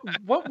shit.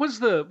 What was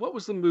the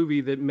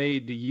movie that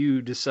made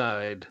you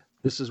decide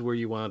this is where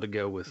you wanted to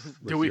go with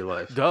your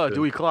life?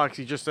 Dewey Clocks.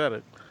 He just said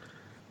it.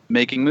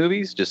 Making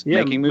movies?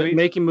 Making movies?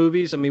 Making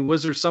movies. I mean,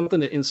 was there something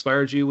that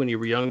inspired you when you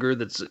were younger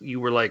you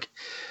were like,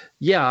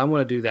 yeah, I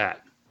want to do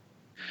that?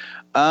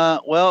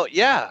 Well,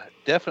 yeah,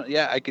 definitely.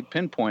 Yeah, I could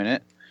pinpoint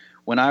it.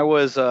 When I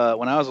was a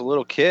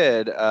little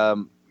kid,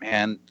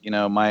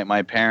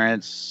 my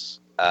parents,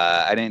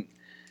 I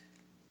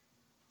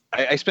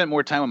spent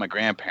more time with my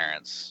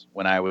grandparents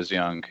when I was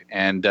young.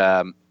 And,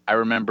 I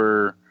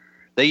remember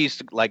they used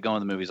to like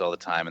going to the movies all the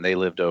time, and they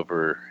lived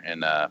over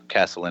in,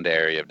 Casa Linda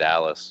area of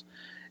Dallas.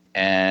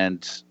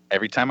 And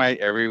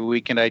every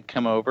weekend I'd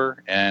come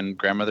over and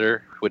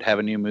grandmother would have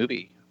a new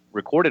movie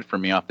recorded for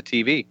me off the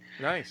TV.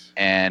 Nice.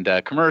 And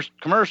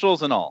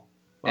commercials and all.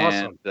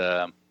 Awesome.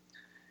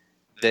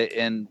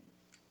 And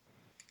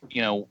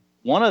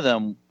one of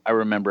them I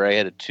remember I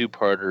had a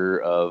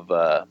two-parter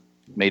of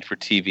made for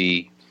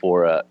TV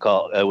for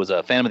called it was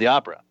a Phantom of the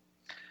Opera.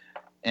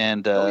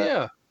 And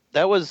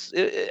that was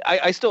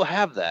I still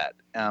have that.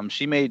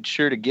 She made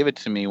sure to give it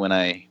to me when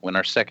our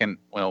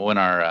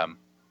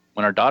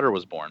daughter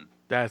was born.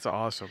 That's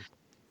awesome.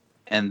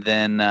 And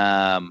then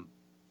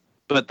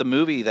but the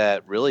movie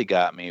that really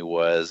got me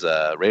was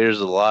Raiders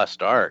of the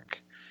Lost Ark,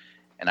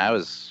 and I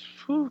was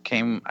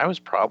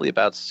probably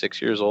about 6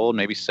 years old,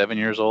 maybe 7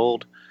 years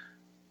old,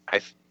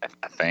 I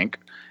think,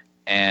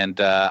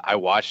 and I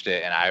watched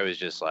it and I was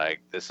just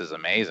like, this is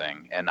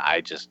amazing, and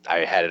I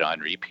had it on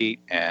repeat,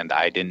 and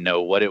I didn't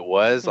know what it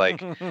was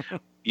like,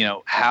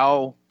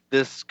 how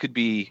this could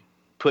be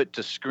put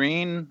to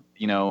screen,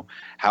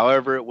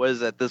 however it was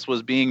that this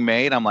was being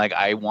made, I'm like,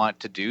 I want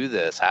to do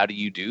this. How do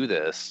you do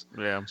this?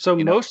 Yeah. So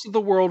most of the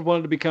world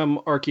wanted to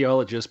become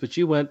archaeologists, but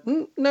you went,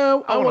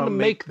 no, I want to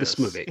make this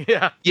movie.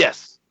 Yeah.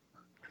 Yes.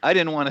 I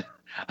didn't want to.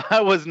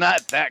 I was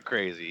not that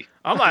crazy.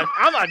 I'm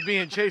not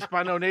being chased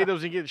by no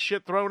natives and getting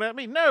shit thrown at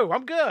me. No,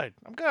 I'm good.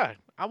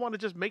 I want to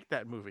just make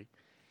that movie.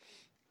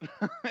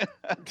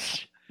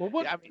 Well,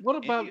 what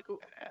about?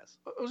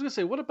 I was gonna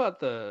say, what about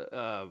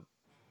the?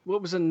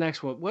 What was the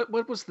next one?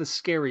 What was the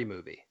scary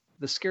movie?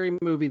 The scary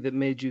movie that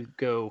made you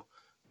go,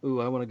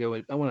 "Ooh, I want to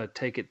go. I want to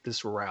take it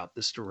this route,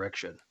 this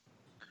direction."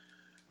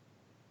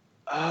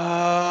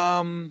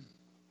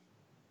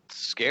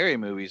 Scary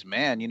movies,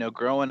 man.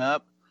 Growing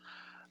up,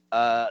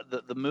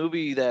 the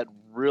movie that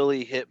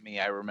really hit me,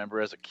 I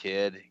remember as a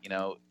kid.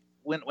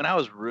 When I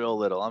was real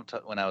little,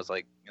 when I was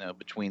like,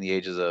 between the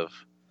ages of,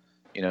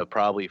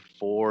 probably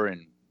 4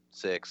 and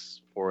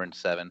 6, 4 and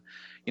 7.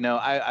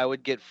 I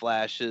would get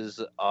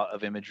flashes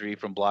of imagery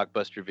from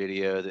Blockbuster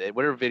Video,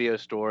 whatever video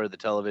store, the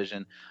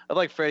television, of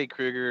like Freddy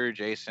Krueger,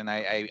 Jason.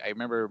 I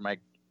remember my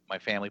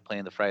family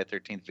playing the Friday the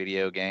 13th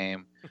video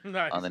game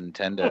Nice. on the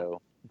Nintendo.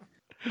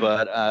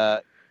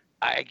 But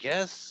I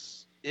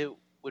guess it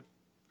would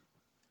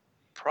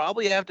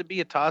probably have to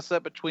be a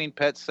toss-up between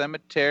Pet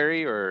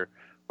Sematary or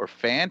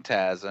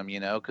Phantasm,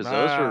 because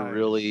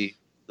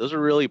those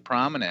were really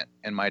prominent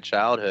in my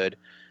childhood.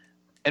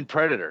 And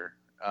Predator,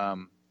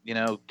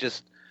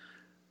 just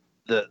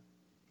the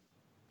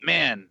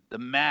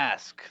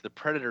mask, the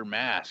Predator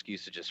mask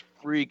used to just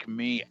freak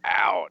me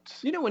out.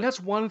 And that's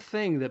one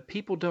thing that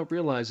people don't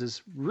realize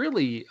is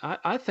really,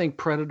 I think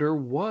Predator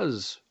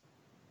was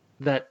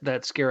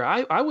that scary.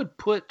 I would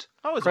put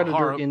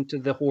Predator into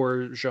the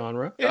horror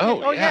genre.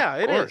 Yeah,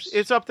 it is.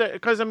 It's up there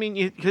because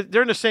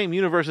they're in the same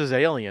universe as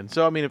Alien.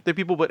 So if the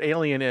people put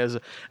Alien as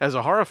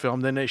a horror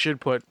film, then they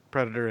should put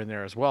Predator in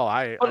there as well.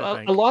 I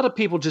think a lot of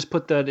people just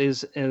put that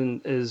as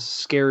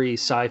scary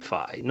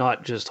sci-fi,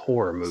 not just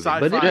horror movie. Sci-fi,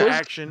 but it was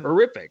action,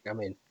 horrific.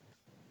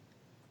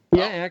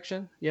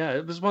 Action. Yeah,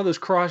 it was one of those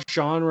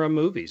cross-genre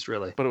movies,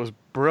 really. But it was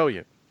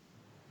brilliant.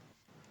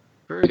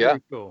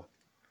 Very cool.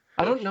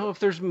 I don't know if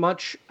there's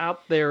much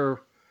out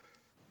there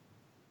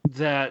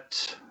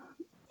that,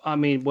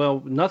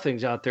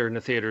 nothing's out there in the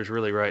theaters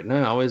really right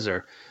now, is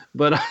there?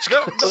 But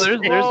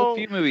there's a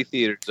few movie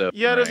theaters open.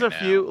 Yeah, there's right a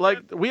few. now. Like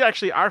we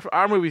actually,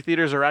 our movie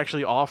theaters are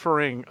actually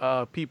offering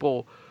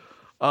people.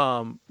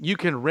 You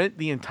can rent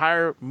the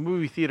entire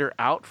movie theater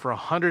out for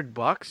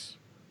 $100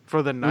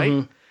 for the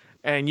night,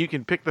 and you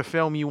can pick the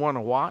film you want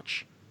to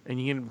watch, and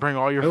you can bring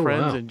all your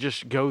friends and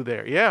just go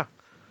there. Yeah.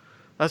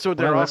 That's what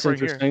they're offering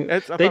here.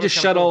 They just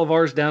shut all of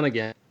ours down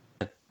again.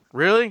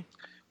 Really?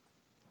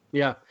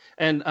 Yeah.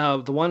 And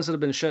the ones that have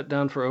been shut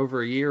down for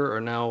over a year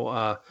are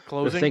now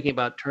closing. They're thinking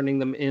about turning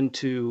them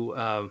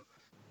into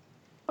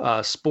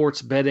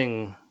sports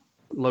betting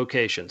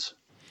locations.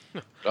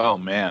 Oh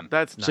man,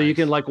 that's nice. So you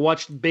can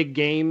watch big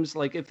games.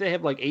 Like if they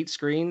have 8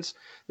 screens,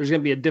 there's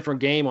going to be a different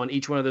game on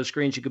each one of those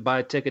screens. You could buy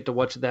a ticket to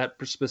watch that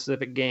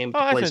specific game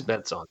to place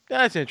bets on.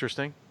 That's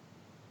interesting.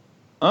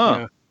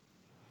 Oh. Yeah.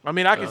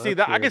 I can see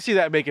that. Cool. I can see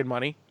that making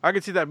money. I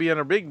can see that being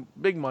a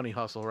big money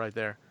hustle right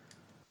there.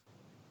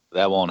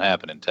 That won't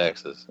happen in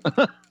Texas.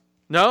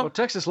 No? Well,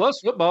 Texas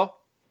loves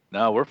football.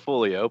 No, we're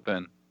fully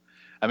open.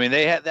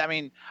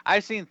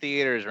 I've seen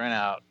theaters rent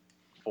out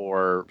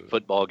for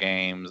football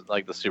games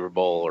like the Super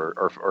Bowl or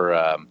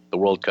the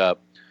World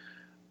Cup,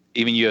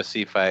 even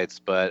UFC fights.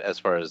 But as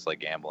far as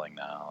gambling,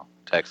 no.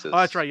 Texas. Oh,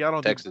 that's right. Y'all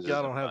don't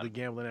don't have the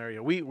gambling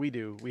area. We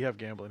do. We have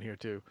gambling here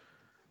too.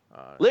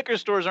 Liquor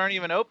stores aren't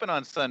even open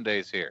on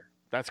Sundays here.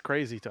 That's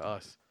crazy to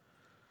us.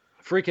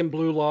 Freaking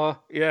blue law.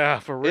 Yeah,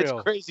 for real.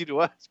 It's crazy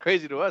to us. It's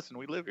crazy to us, and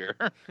we live here.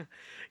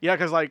 Yeah,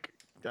 because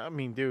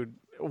dude,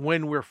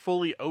 when we're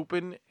fully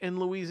open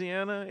in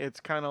Louisiana, it's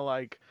kind of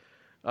like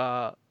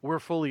we're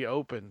fully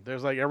open.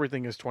 There's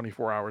everything is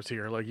 24 hours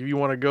here. If you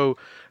want to go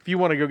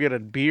get a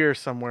beer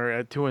somewhere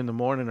at 2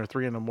 a.m. or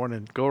 3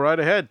 a.m, go right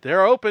ahead.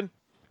 They're open.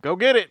 Go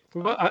get it.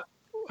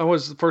 I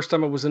was the first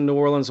time I was in New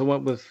Orleans. I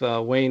went with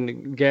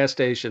Wayne gas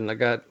station.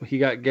 He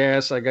got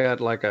gas. I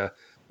got a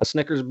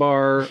Snickers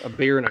bar, a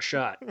beer, and a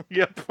shot.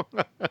 Yep.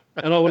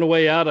 And on the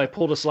way out, I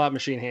pulled a slot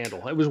machine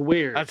handle. It was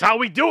weird. That's how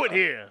we do it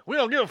here. We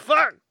don't give a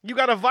fuck. You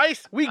got a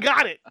vice? We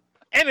got it.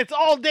 And it's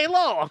all day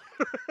long.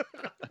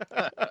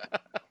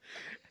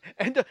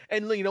 and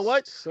you know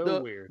what?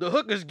 So weird. The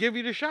hookers give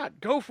you the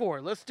shot. Go for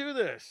it. Let's do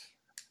this.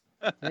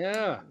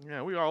 Yeah.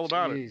 Yeah, we're all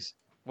about it.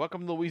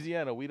 Welcome to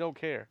Louisiana. We don't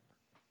care.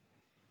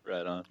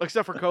 Right on.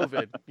 Except for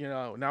COVID.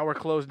 Now we're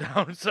closed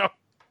down. So.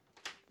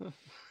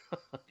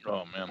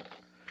 Oh man.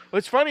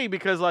 It's funny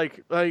because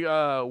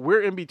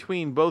we're in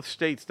between both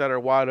states that are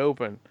wide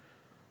open.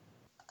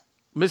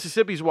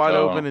 Mississippi's wide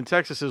open and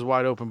Texas is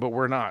wide open, but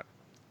we're not.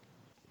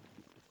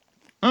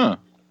 Huh.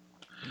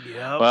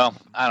 Yeah. Well,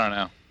 I don't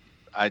know.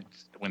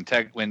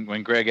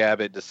 When Greg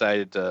Abbott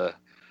decided to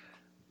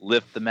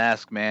lift the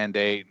mask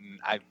mandate, and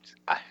I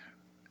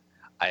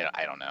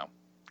don't know.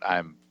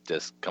 I'm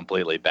just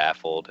completely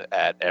baffled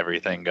at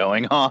everything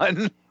going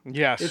on.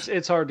 Yes.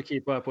 It's hard to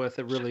keep up with.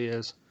 It really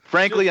is.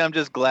 Frankly, I'm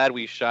just glad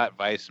we shot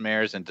Vice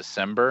Mayors in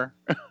December.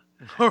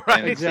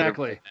 Right.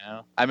 Exactly.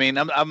 I mean,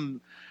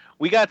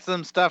 we got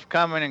some stuff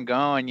coming and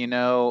going. When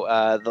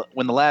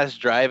the last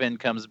drive-in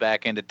comes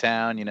back into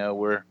town,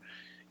 we're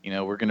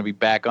going to be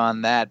back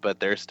on that, but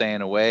they're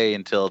staying away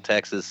until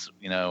Texas,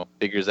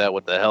 figures out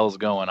what the hell's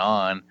going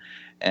on.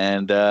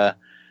 And,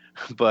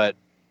 but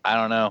I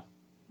don't know.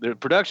 The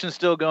production's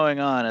still going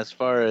on as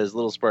far as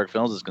Little Spark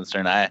Films is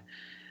concerned. I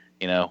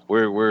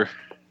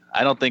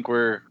don't think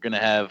we're going to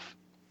have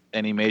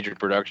any major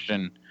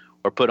production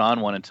or put on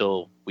one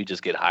until we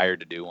just get hired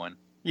to do one.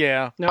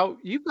 Yeah. Now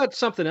you've got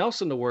something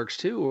else in the works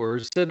too, or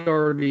is it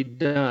already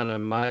done?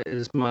 And my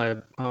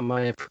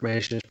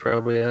information is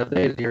probably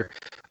outdated here.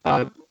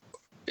 I'm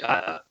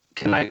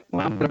going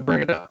to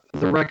bring it up.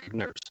 The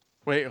Reckoners.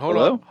 Wait, hold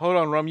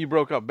on, Rum. You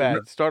broke up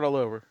bad. Start all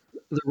over.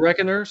 The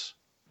Reckoners.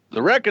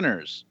 The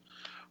Reckoners.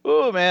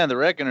 Oh man, The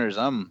Reckoners.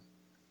 I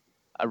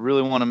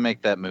really want to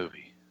make that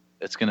movie.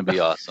 It's going to be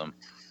awesome.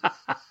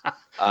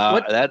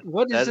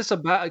 What is this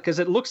about? Because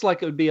it looks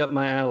like it would be up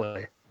my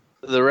alley.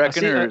 The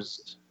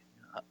Reckoners.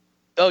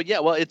 Oh yeah,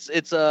 well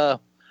it's a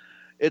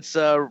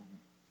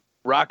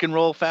rock and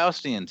roll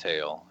Faustian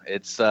tale.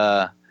 It's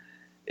a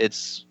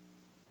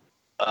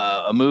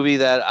movie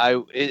that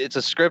it's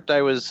a script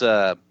I was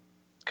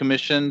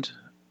commissioned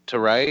to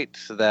write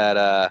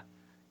that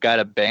got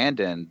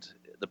abandoned.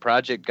 The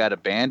project got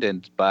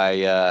abandoned by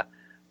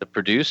the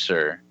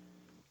producer,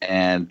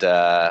 and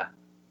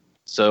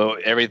so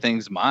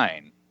everything's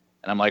mine.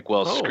 And I'm like,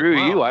 well, screw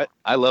you.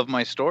 I love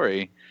my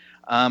story.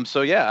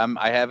 So yeah,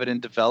 I have it in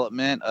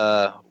development.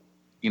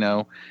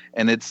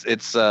 And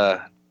it's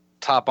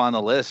top on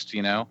the list.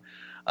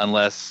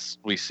 Unless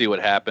we see what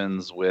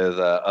happens with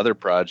other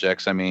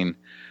projects. I mean,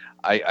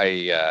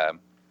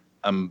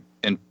 I'm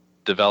in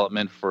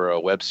development for a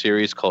web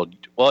series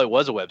it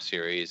was a web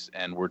series,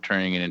 and we're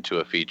turning it into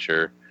a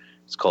feature.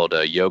 It's called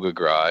Yoga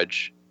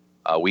Garage.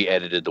 We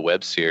edited the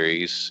web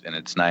series, and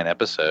it's 9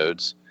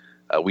 episodes.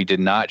 We did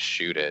not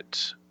shoot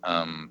it.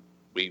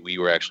 We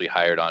were actually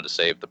hired on to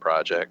save the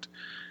project,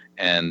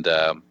 and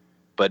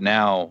but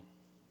now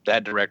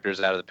that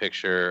director's out of the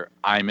picture.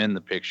 I'm in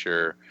the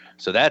picture,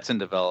 so that's in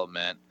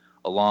development,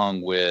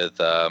 along with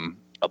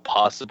a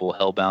possible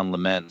Hellbound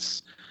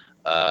Laments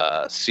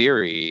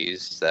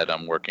series that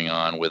I'm working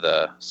on with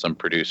some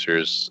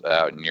producers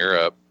out in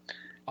Europe.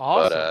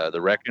 Awesome. But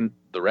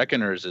the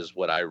Reckoners is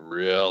what I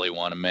really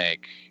want to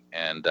make,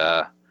 and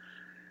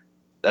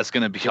that's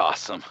going to be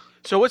awesome.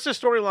 So what's the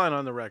storyline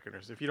on The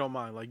Reckoners, if you don't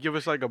mind? Like, give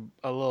us like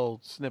a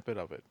little snippet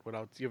of it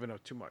without giving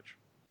up too much.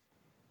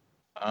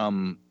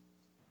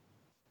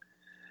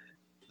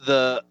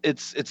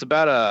 It's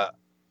about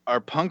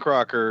our punk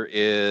rocker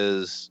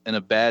is in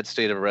a bad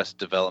state of arrested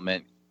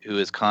development who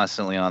is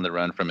constantly on the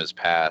run from his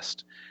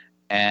past,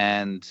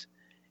 and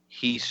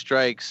he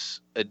strikes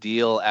a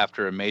deal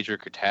after a major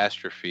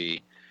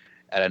catastrophe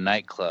at a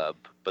nightclub,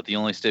 but the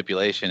only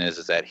stipulation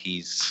is that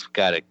he's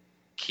got to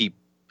keep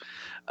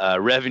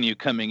revenue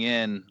coming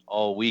in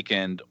all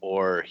weekend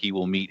or he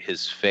will meet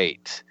his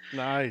fate.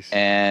 Nice.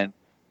 And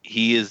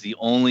he is the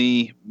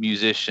only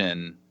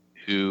musician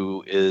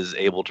who is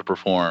able to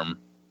perform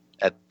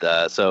at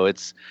so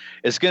it's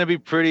going to be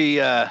pretty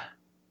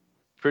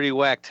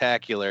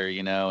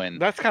whacktacular,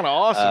 and that's kind of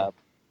awesome.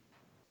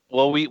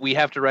 Well, we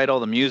have to write all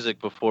the music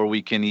before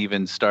we can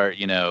even start,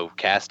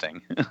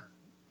 casting.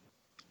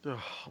 Oh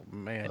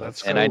man,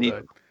 that's and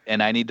good.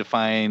 I need to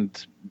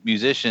find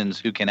musicians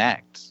who can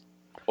act,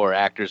 or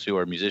actors who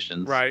are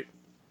musicians. Right.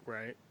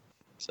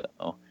 So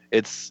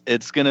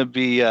it's gonna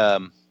be.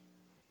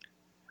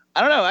 I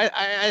don't know.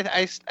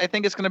 I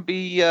think it's gonna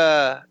be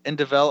in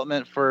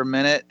development for a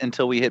minute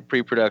until we hit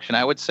pre-production.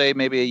 I would say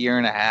maybe a year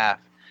and a half.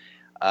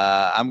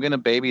 I'm gonna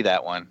baby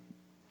that one.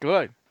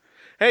 Good.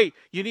 Hey,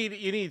 you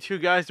need 2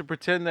 guys to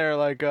pretend they're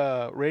like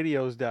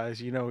radios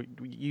guys. You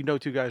know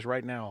 2 guys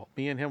right now.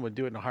 Me and him would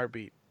do it in a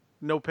heartbeat.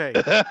 No pay,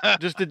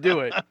 just to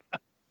do it.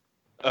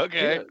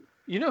 Okay.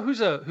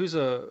 Who's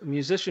a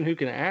musician who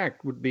can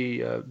act would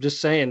be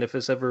just saying if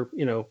this ever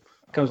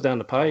comes down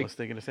the pike. I was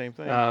thinking the same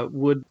thing.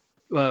 Would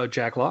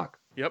Jack Locke?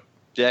 Yep.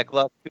 Jack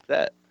Locke, who's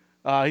that?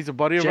 He's a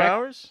buddy of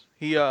ours.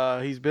 He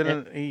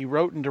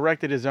wrote and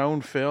directed his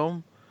own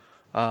film.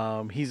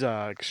 He's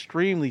a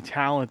extremely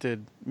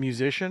talented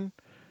musician,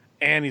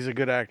 and he's a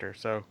good actor.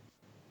 So.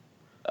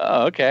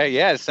 Oh, okay.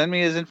 Yeah, send me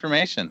his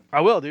information.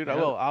 I will, dude. I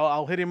will.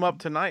 I'll hit him up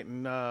tonight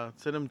and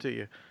send him to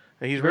you.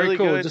 He's very really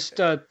cool. good. Just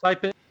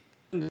type in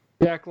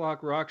Jack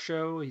Locke Rock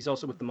Show. He's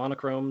also with the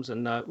Monochromes.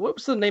 And what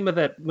was the name of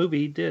that movie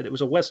he did? It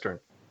was a Western.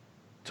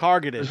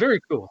 Targeted. It was very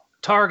cool.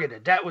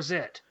 Targeted. That was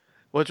it.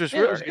 Which was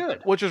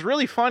good. Which was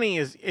really funny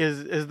is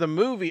the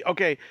movie.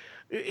 Okay,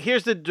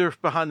 here's the dirt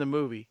behind the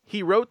movie.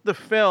 He wrote the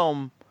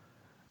film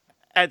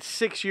at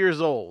 6 years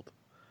old.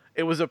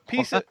 It was a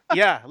piece of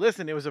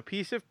it was a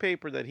piece of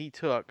paper that he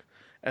took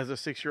as a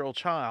 6-year-old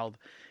child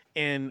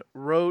and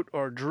wrote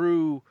or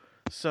drew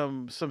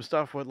some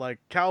stuff with like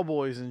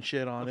cowboys and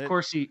shit on it. Of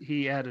course,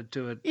 he added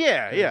to it.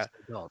 Yeah, as yeah. it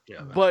developed,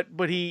 yeah.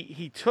 But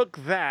he took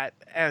that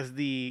as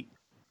the,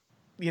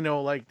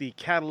 like the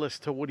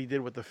catalyst to what he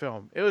did with the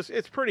film.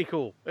 It's pretty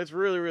cool. It's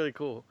really, really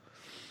cool.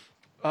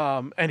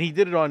 And he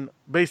did it on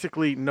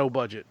basically no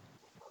budget,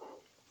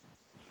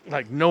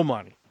 like no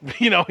money.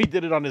 He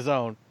did it on his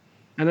own.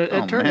 And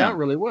it turned out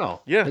really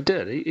well. Yeah, it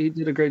did. He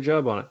did a great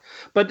job on it.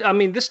 But I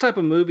mean, this type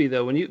of movie,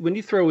 though, when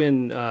you throw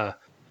in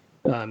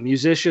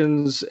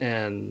musicians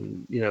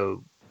and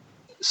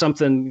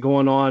something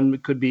going on,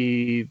 it could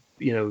be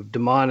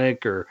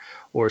demonic or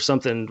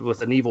something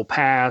with an evil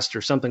past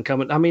or something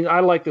coming. I mean, I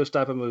like those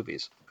type of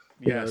movies.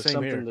 Yeah, same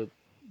something here.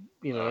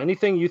 that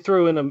anything you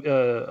throw in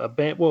a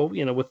band. Well,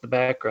 with the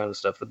background and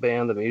stuff, the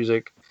band, the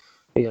music,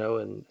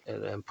 and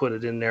put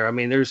it in there. I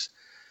mean, there's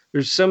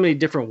so many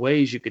different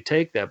ways you could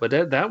take that, but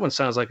that one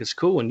sounds like it's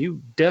cool, and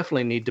you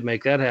definitely need to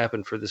make that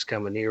happen for this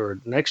coming year or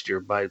next year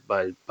by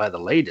the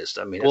latest.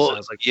 I mean, it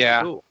sounds like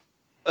it's cool.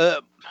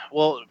 The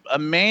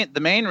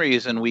main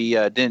reason we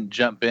didn't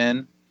jump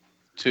in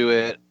to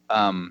it,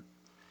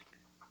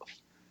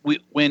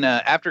 when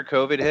after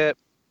COVID hit,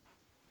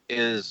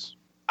 is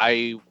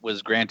I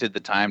was granted the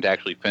time to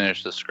actually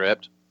finish the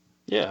script.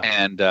 Yeah,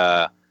 and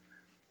I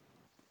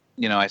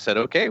said,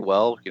 okay,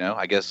 well,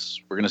 I guess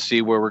we're going to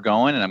see where we're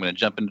going, and I'm going to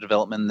jump into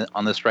development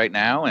on this right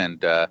now.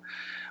 And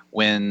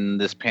when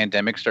this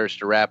pandemic starts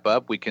to wrap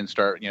up, we can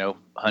start,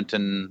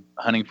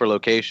 hunting for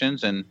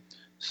locations and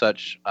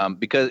such.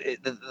 Because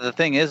the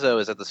thing is, though,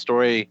 is that the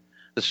story,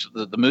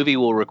 the movie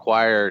will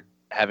require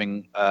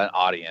having an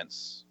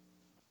audience,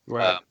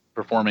 right,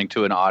 performing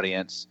to an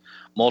audience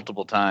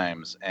multiple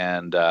times.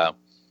 And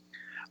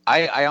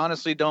I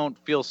honestly don't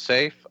feel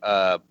safe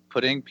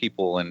putting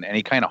people in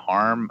any kind of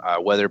harm,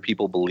 whether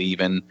people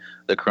believe in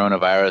the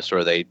coronavirus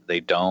or they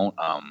don't.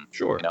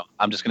 Sure.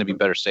 I'm just going to be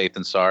better safe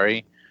than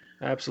sorry.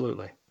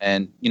 Absolutely.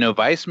 And,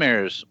 Vice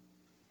Mayor's,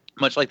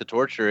 much like The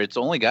Torture, it's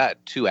only got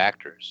 2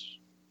 actors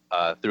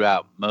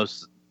throughout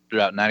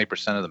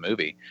 90% of the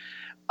movie.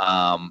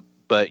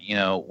 But,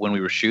 when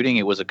we were shooting,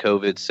 it was a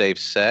COVID-safe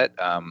set.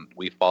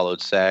 We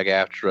followed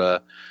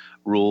SAG-AFTRA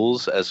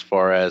rules as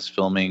far as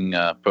filming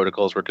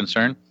protocols were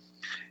concerned.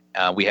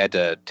 We had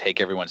to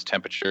take everyone's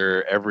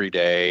temperature every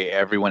day.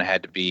 Everyone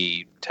had to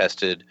be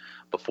tested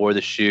before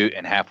the shoot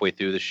and halfway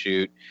through the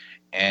shoot.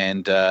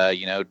 And,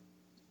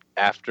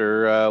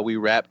 after we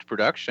wrapped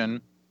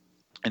production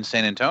in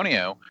San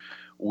Antonio,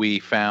 we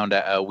found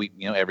a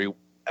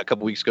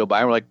couple weeks go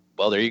by, we're like,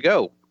 well, there you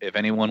go. If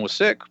anyone was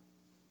sick,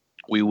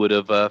 we would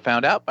have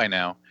found out by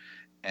now.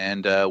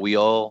 And we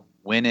all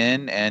went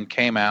in and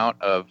came out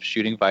of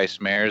shooting Vice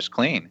Mayor's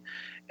clean.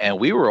 And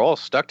we were all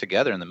stuck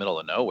together in the middle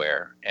of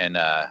nowhere, and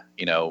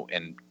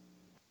and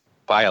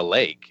by a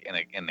lake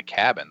in the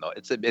cabin. Though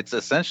it's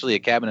essentially a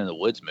cabin in the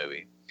woods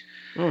movie.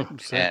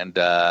 And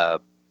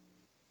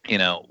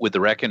with the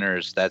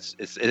Reckoners,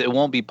 it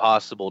won't be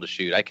possible to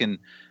shoot. I can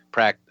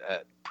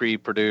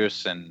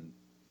pre-produce and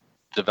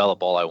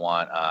develop all I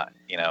want.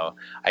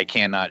 I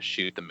cannot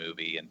shoot the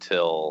movie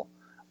until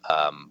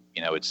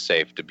it's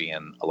safe to be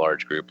in a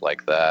large group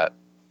like that.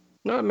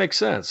 No, it makes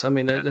sense. I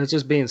mean, that's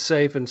just being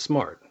safe and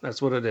smart.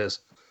 That's what it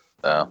is.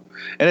 And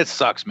it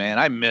sucks, man.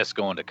 I miss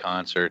going to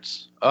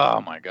concerts.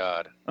 Oh my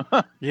God.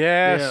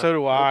 Yeah, so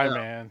do I,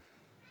 man.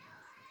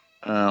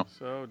 Oh,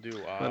 so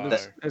do I. Well,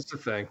 that's the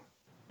thing.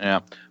 Yeah,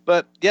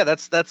 but yeah,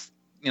 that's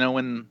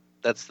when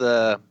that's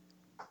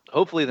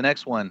hopefully the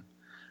next one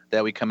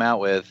that we come out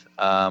with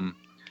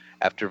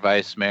after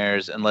Vice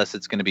Mayor's, unless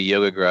it's going to be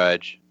Yoga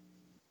Grudge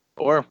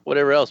or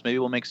whatever else. Maybe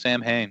we'll make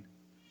Sam Hain.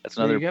 That's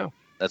another. There you go.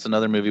 That's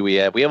another movie we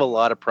have. We have a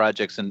lot of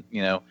projects and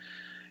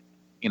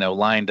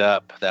lined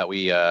up that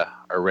we are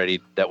ready,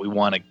 that we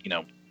want to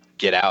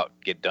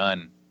get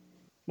done.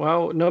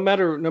 Well, no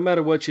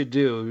matter what you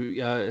do,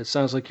 it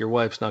sounds like your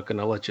wife's not going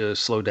to let you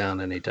slow down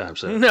anytime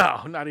soon.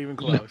 No, not even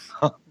close.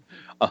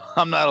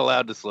 I'm not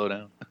allowed to slow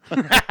down.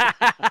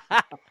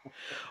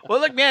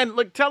 Well,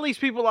 look, tell these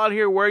people out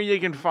here where you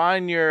can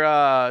find your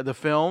the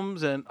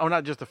films and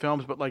not just the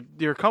films, but like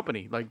your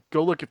company. Like,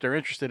 go look if they're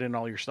interested in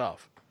all your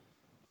stuff.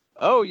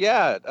 Oh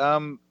yeah.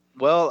 Our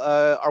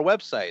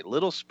website,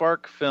 Little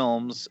Spark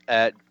Films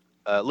at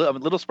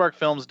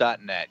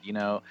littlesparkfilms.net.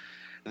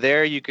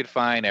 There you could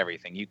find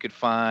everything. You could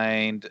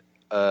find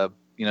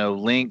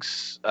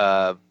links,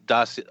 our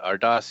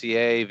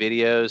dossier,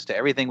 videos to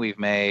everything we've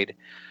made,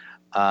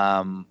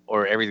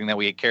 or everything that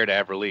we care to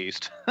have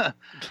released.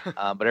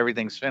 But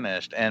everything's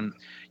finished, and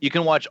you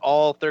can watch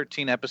all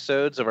 13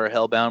 episodes of our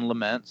Hellbound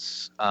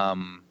Laments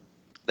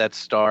that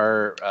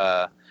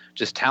star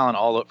just talent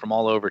from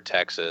all over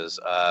Texas.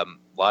 A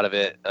lot of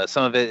it,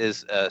 some of it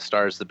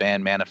stars the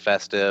band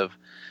Manifestive.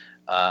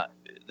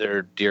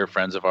 They're dear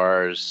friends of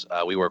ours.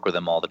 We work with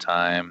them all the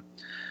time.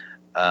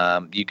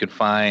 You can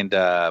find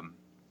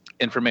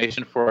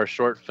information for our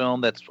short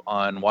film that's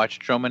on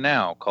Watch-Troma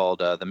now called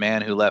The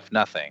Man Who Left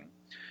Nothing,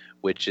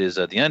 which is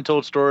the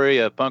untold story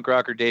of punk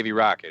rocker Davy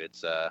Rocket.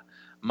 It's a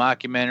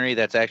mockumentary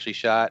that's actually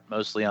shot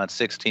mostly on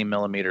 16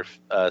 millimeter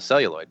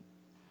celluloid.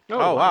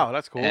 Oh, wow,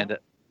 that's cool.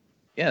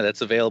 yeah,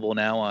 that's available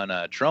now on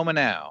Troma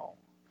Now.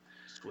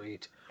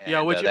 Sweet. Yeah,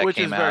 And, which that is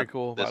came very out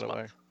cool, by this the way.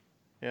 month.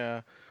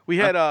 Yeah, we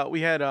had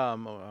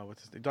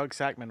what's his name? Doug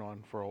Sackman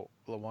on for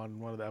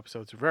one of the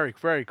episodes. Very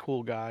very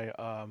cool guy.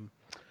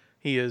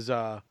 He is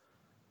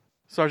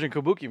Sergeant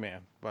Kabuki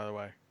Man, by the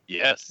way.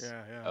 Yes.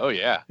 Yeah, yeah. Oh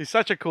yeah. He's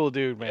such a cool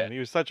dude, man.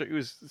 Yeah. He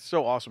was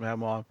so awesome to have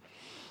him on.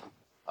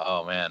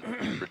 Oh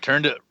man,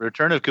 Return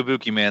of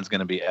Kabuki Man's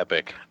gonna be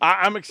epic.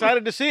 I'm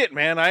excited to see it,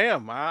 man. I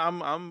am.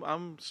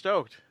 I'm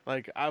stoked.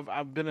 Like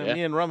I've been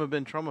me and Rum have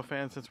been Troma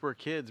fans since we're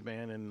kids,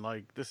 man. And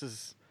like this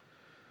is,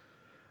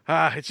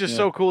 it's just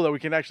so cool that we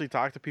can actually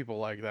talk to people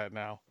like that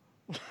now.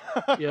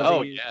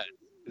 Yeah.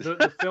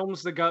 The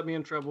films that got me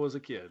in trouble as a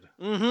kid.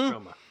 Mm-hmm.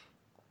 Troma.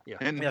 Yeah.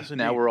 And Yes,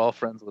 now indeed. we're all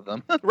friends with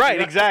them. Right,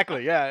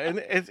 exactly. Yeah,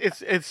 and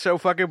it's so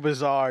fucking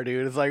bizarre,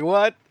 dude. It's like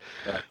what,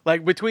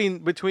 like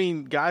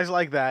between guys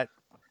like that,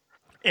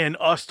 and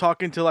us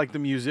talking to like the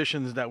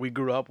musicians that we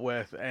grew up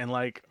with, and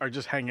like are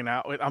just hanging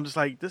out with. I'm just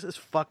like, this is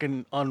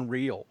fucking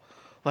unreal.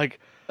 Like,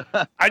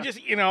 I just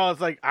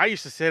it's like I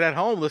used to sit at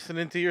home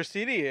listening to your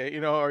CD,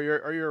 or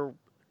your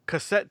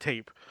cassette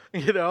tape,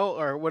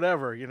 or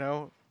whatever,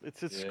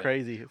 It's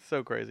crazy. It's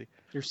so crazy.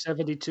 You're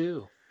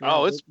 72.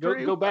 Oh, it's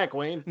go back,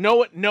 Wayne.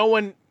 No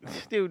one,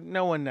 dude,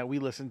 no one that we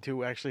listen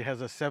to actually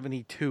has a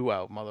 72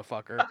 out,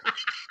 motherfucker.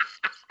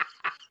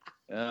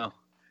 Yeah,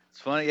 it's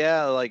funny.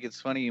 Yeah, like it's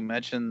funny you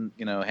mentioned,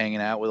 hanging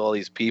out with all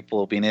these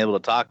people, being able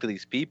to talk to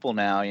these people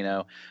now.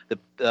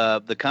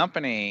 The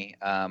company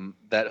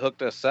that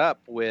hooked us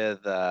up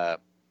with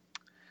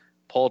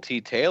Paul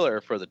T.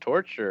 Taylor for the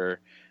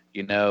Torture,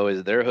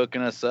 is they're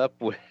hooking us up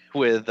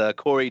with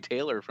Corey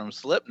Taylor from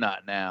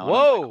Slipknot now. And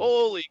I'm Whoa! like,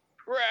 holy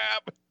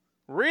crap!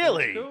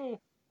 Really? Cool.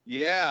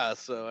 Yeah.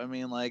 So I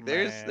mean, like,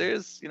 there's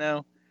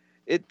Man.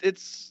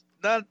 it's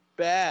not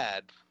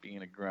bad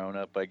being a grown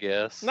up, I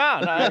guess. No,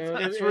 It it's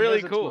has really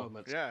its cool.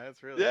 moments. Yeah,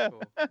 it's really Yeah.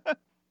 cool.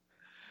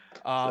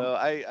 So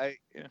I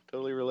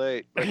totally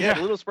relate. But Yeah.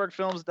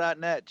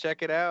 littlesparkfilms.net,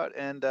 check it out,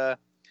 and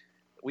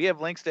we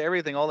have links to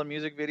everything, all the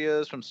music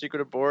videos from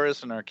Secret of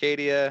Boris and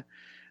Arcadia.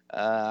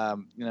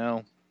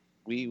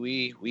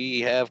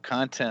 We have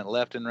content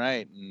left and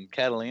right. And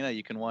Catalina,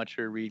 you can watch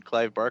her read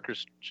Clive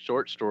Barker's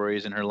short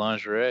stories in her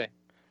lingerie.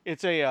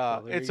 It's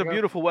there it's you a go.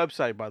 beautiful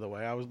website, by the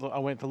way. I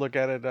went to look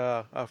at it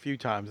a few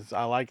times.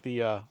 I like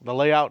the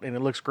layout, and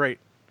it looks great.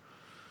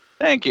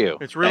 Thank you.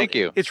 Thank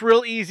you. It's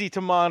real easy to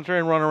monitor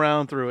and run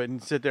around through it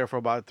and sit there for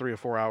about 3 or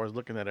 4 hours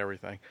looking at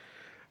everything.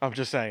 I'm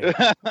just saying.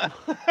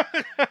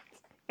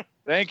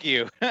 Thank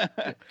you.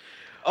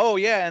 Oh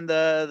yeah, and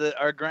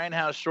our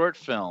Grindhouse short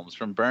films,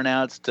 from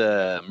Burnouts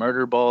to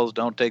Murder Balls,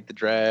 Don't Take the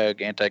Drag,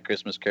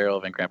 Anti-Christmas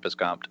Carol, Van Krampus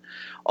Compt,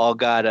 all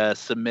got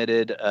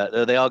submitted.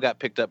 They all got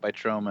picked up by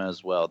Troma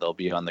as well. They'll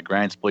be on the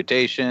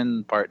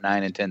Grindsploitation Part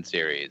 9 and 10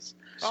 series.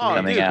 Oh,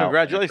 coming dude, out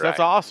congratulations. in a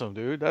That's awesome,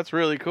 dude. That's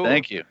really cool.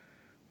 Thank you.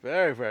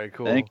 Very, very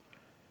cool. Thank you.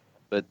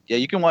 But yeah,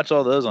 you can watch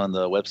all those on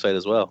the website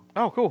as well.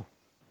 Oh, cool.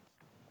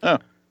 Oh,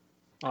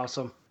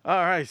 Awesome. All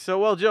right. So,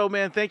 well, Joe,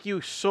 man, thank you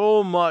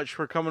so much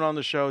for coming on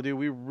the show, dude.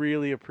 We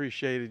really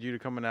appreciated you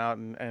coming out,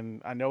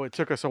 and I know it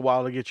took us a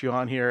while to get you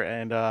on here,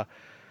 and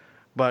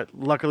but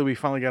luckily we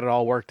finally got it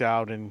all worked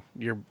out, and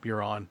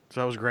you're on.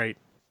 So that was great.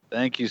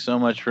 thank you so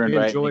much for We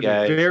inviting me, enjoyed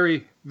guys. it.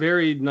 Very,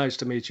 very nice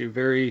to meet you.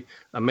 Very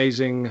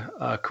amazing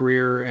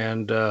career,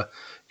 and you're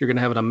going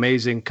to have an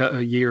amazing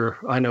year,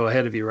 I know,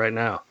 ahead of you right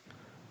now.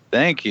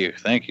 Thank you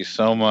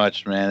so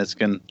much, man.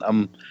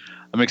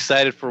 I'm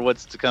excited for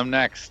what's to come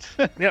next.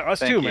 Yeah, us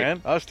Thank too, you.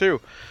 man. Us too.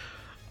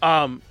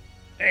 And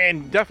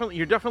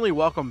you're definitely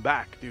welcome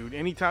back, dude.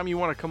 Anytime you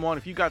want to come on,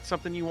 if you got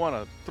something you want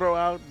to throw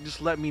out,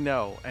 just let me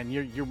know, and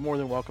you're more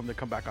than welcome to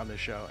come back on this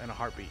show in a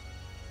heartbeat.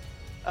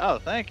 Oh,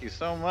 thank you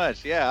so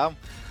much. Yeah,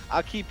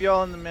 I'll keep you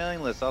all on the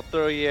mailing list. I'll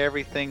throw you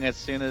everything as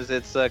soon as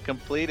it's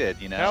completed.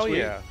 Hell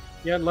yeah.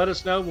 Yeah, let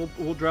us know.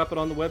 We'll drop it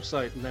on the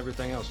website and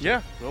everything else.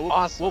 Yeah. We'll,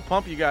 Awesome. We'll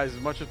pump you guys as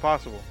much as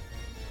possible.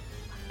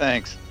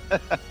 Thanks.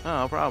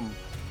 No problem.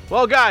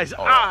 Well, guys,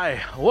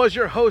 I was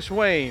your host,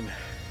 Wayne.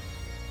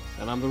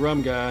 And I'm the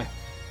rum guy.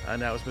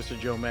 And that was Mr.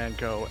 Joe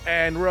Manco.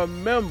 And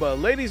remember,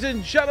 ladies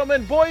and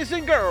gentlemen, boys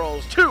and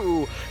girls,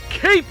 to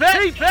keep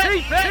it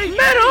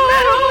metal!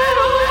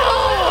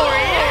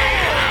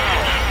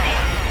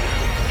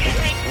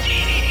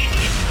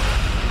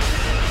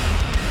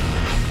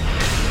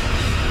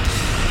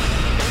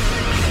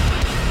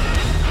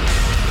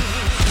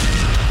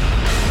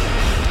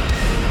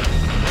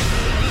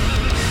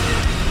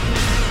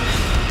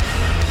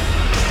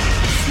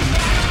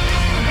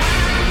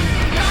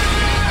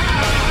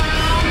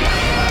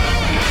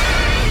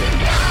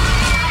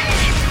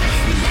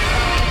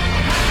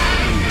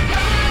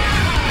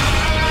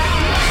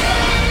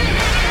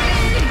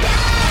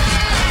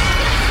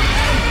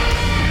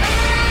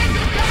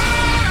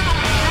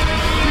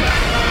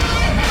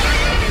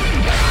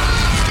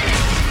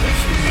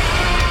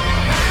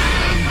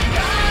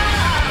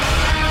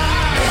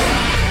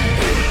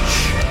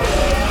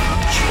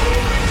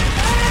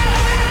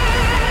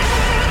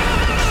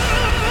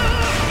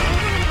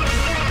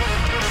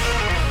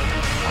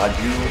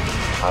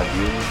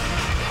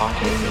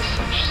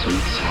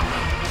 sweet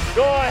sorrow.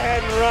 Go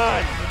ahead and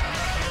run.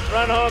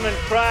 Run home and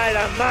cry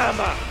to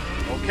mama.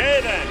 Okay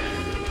then.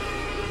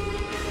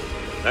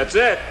 That's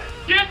it.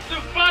 Get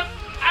the fuck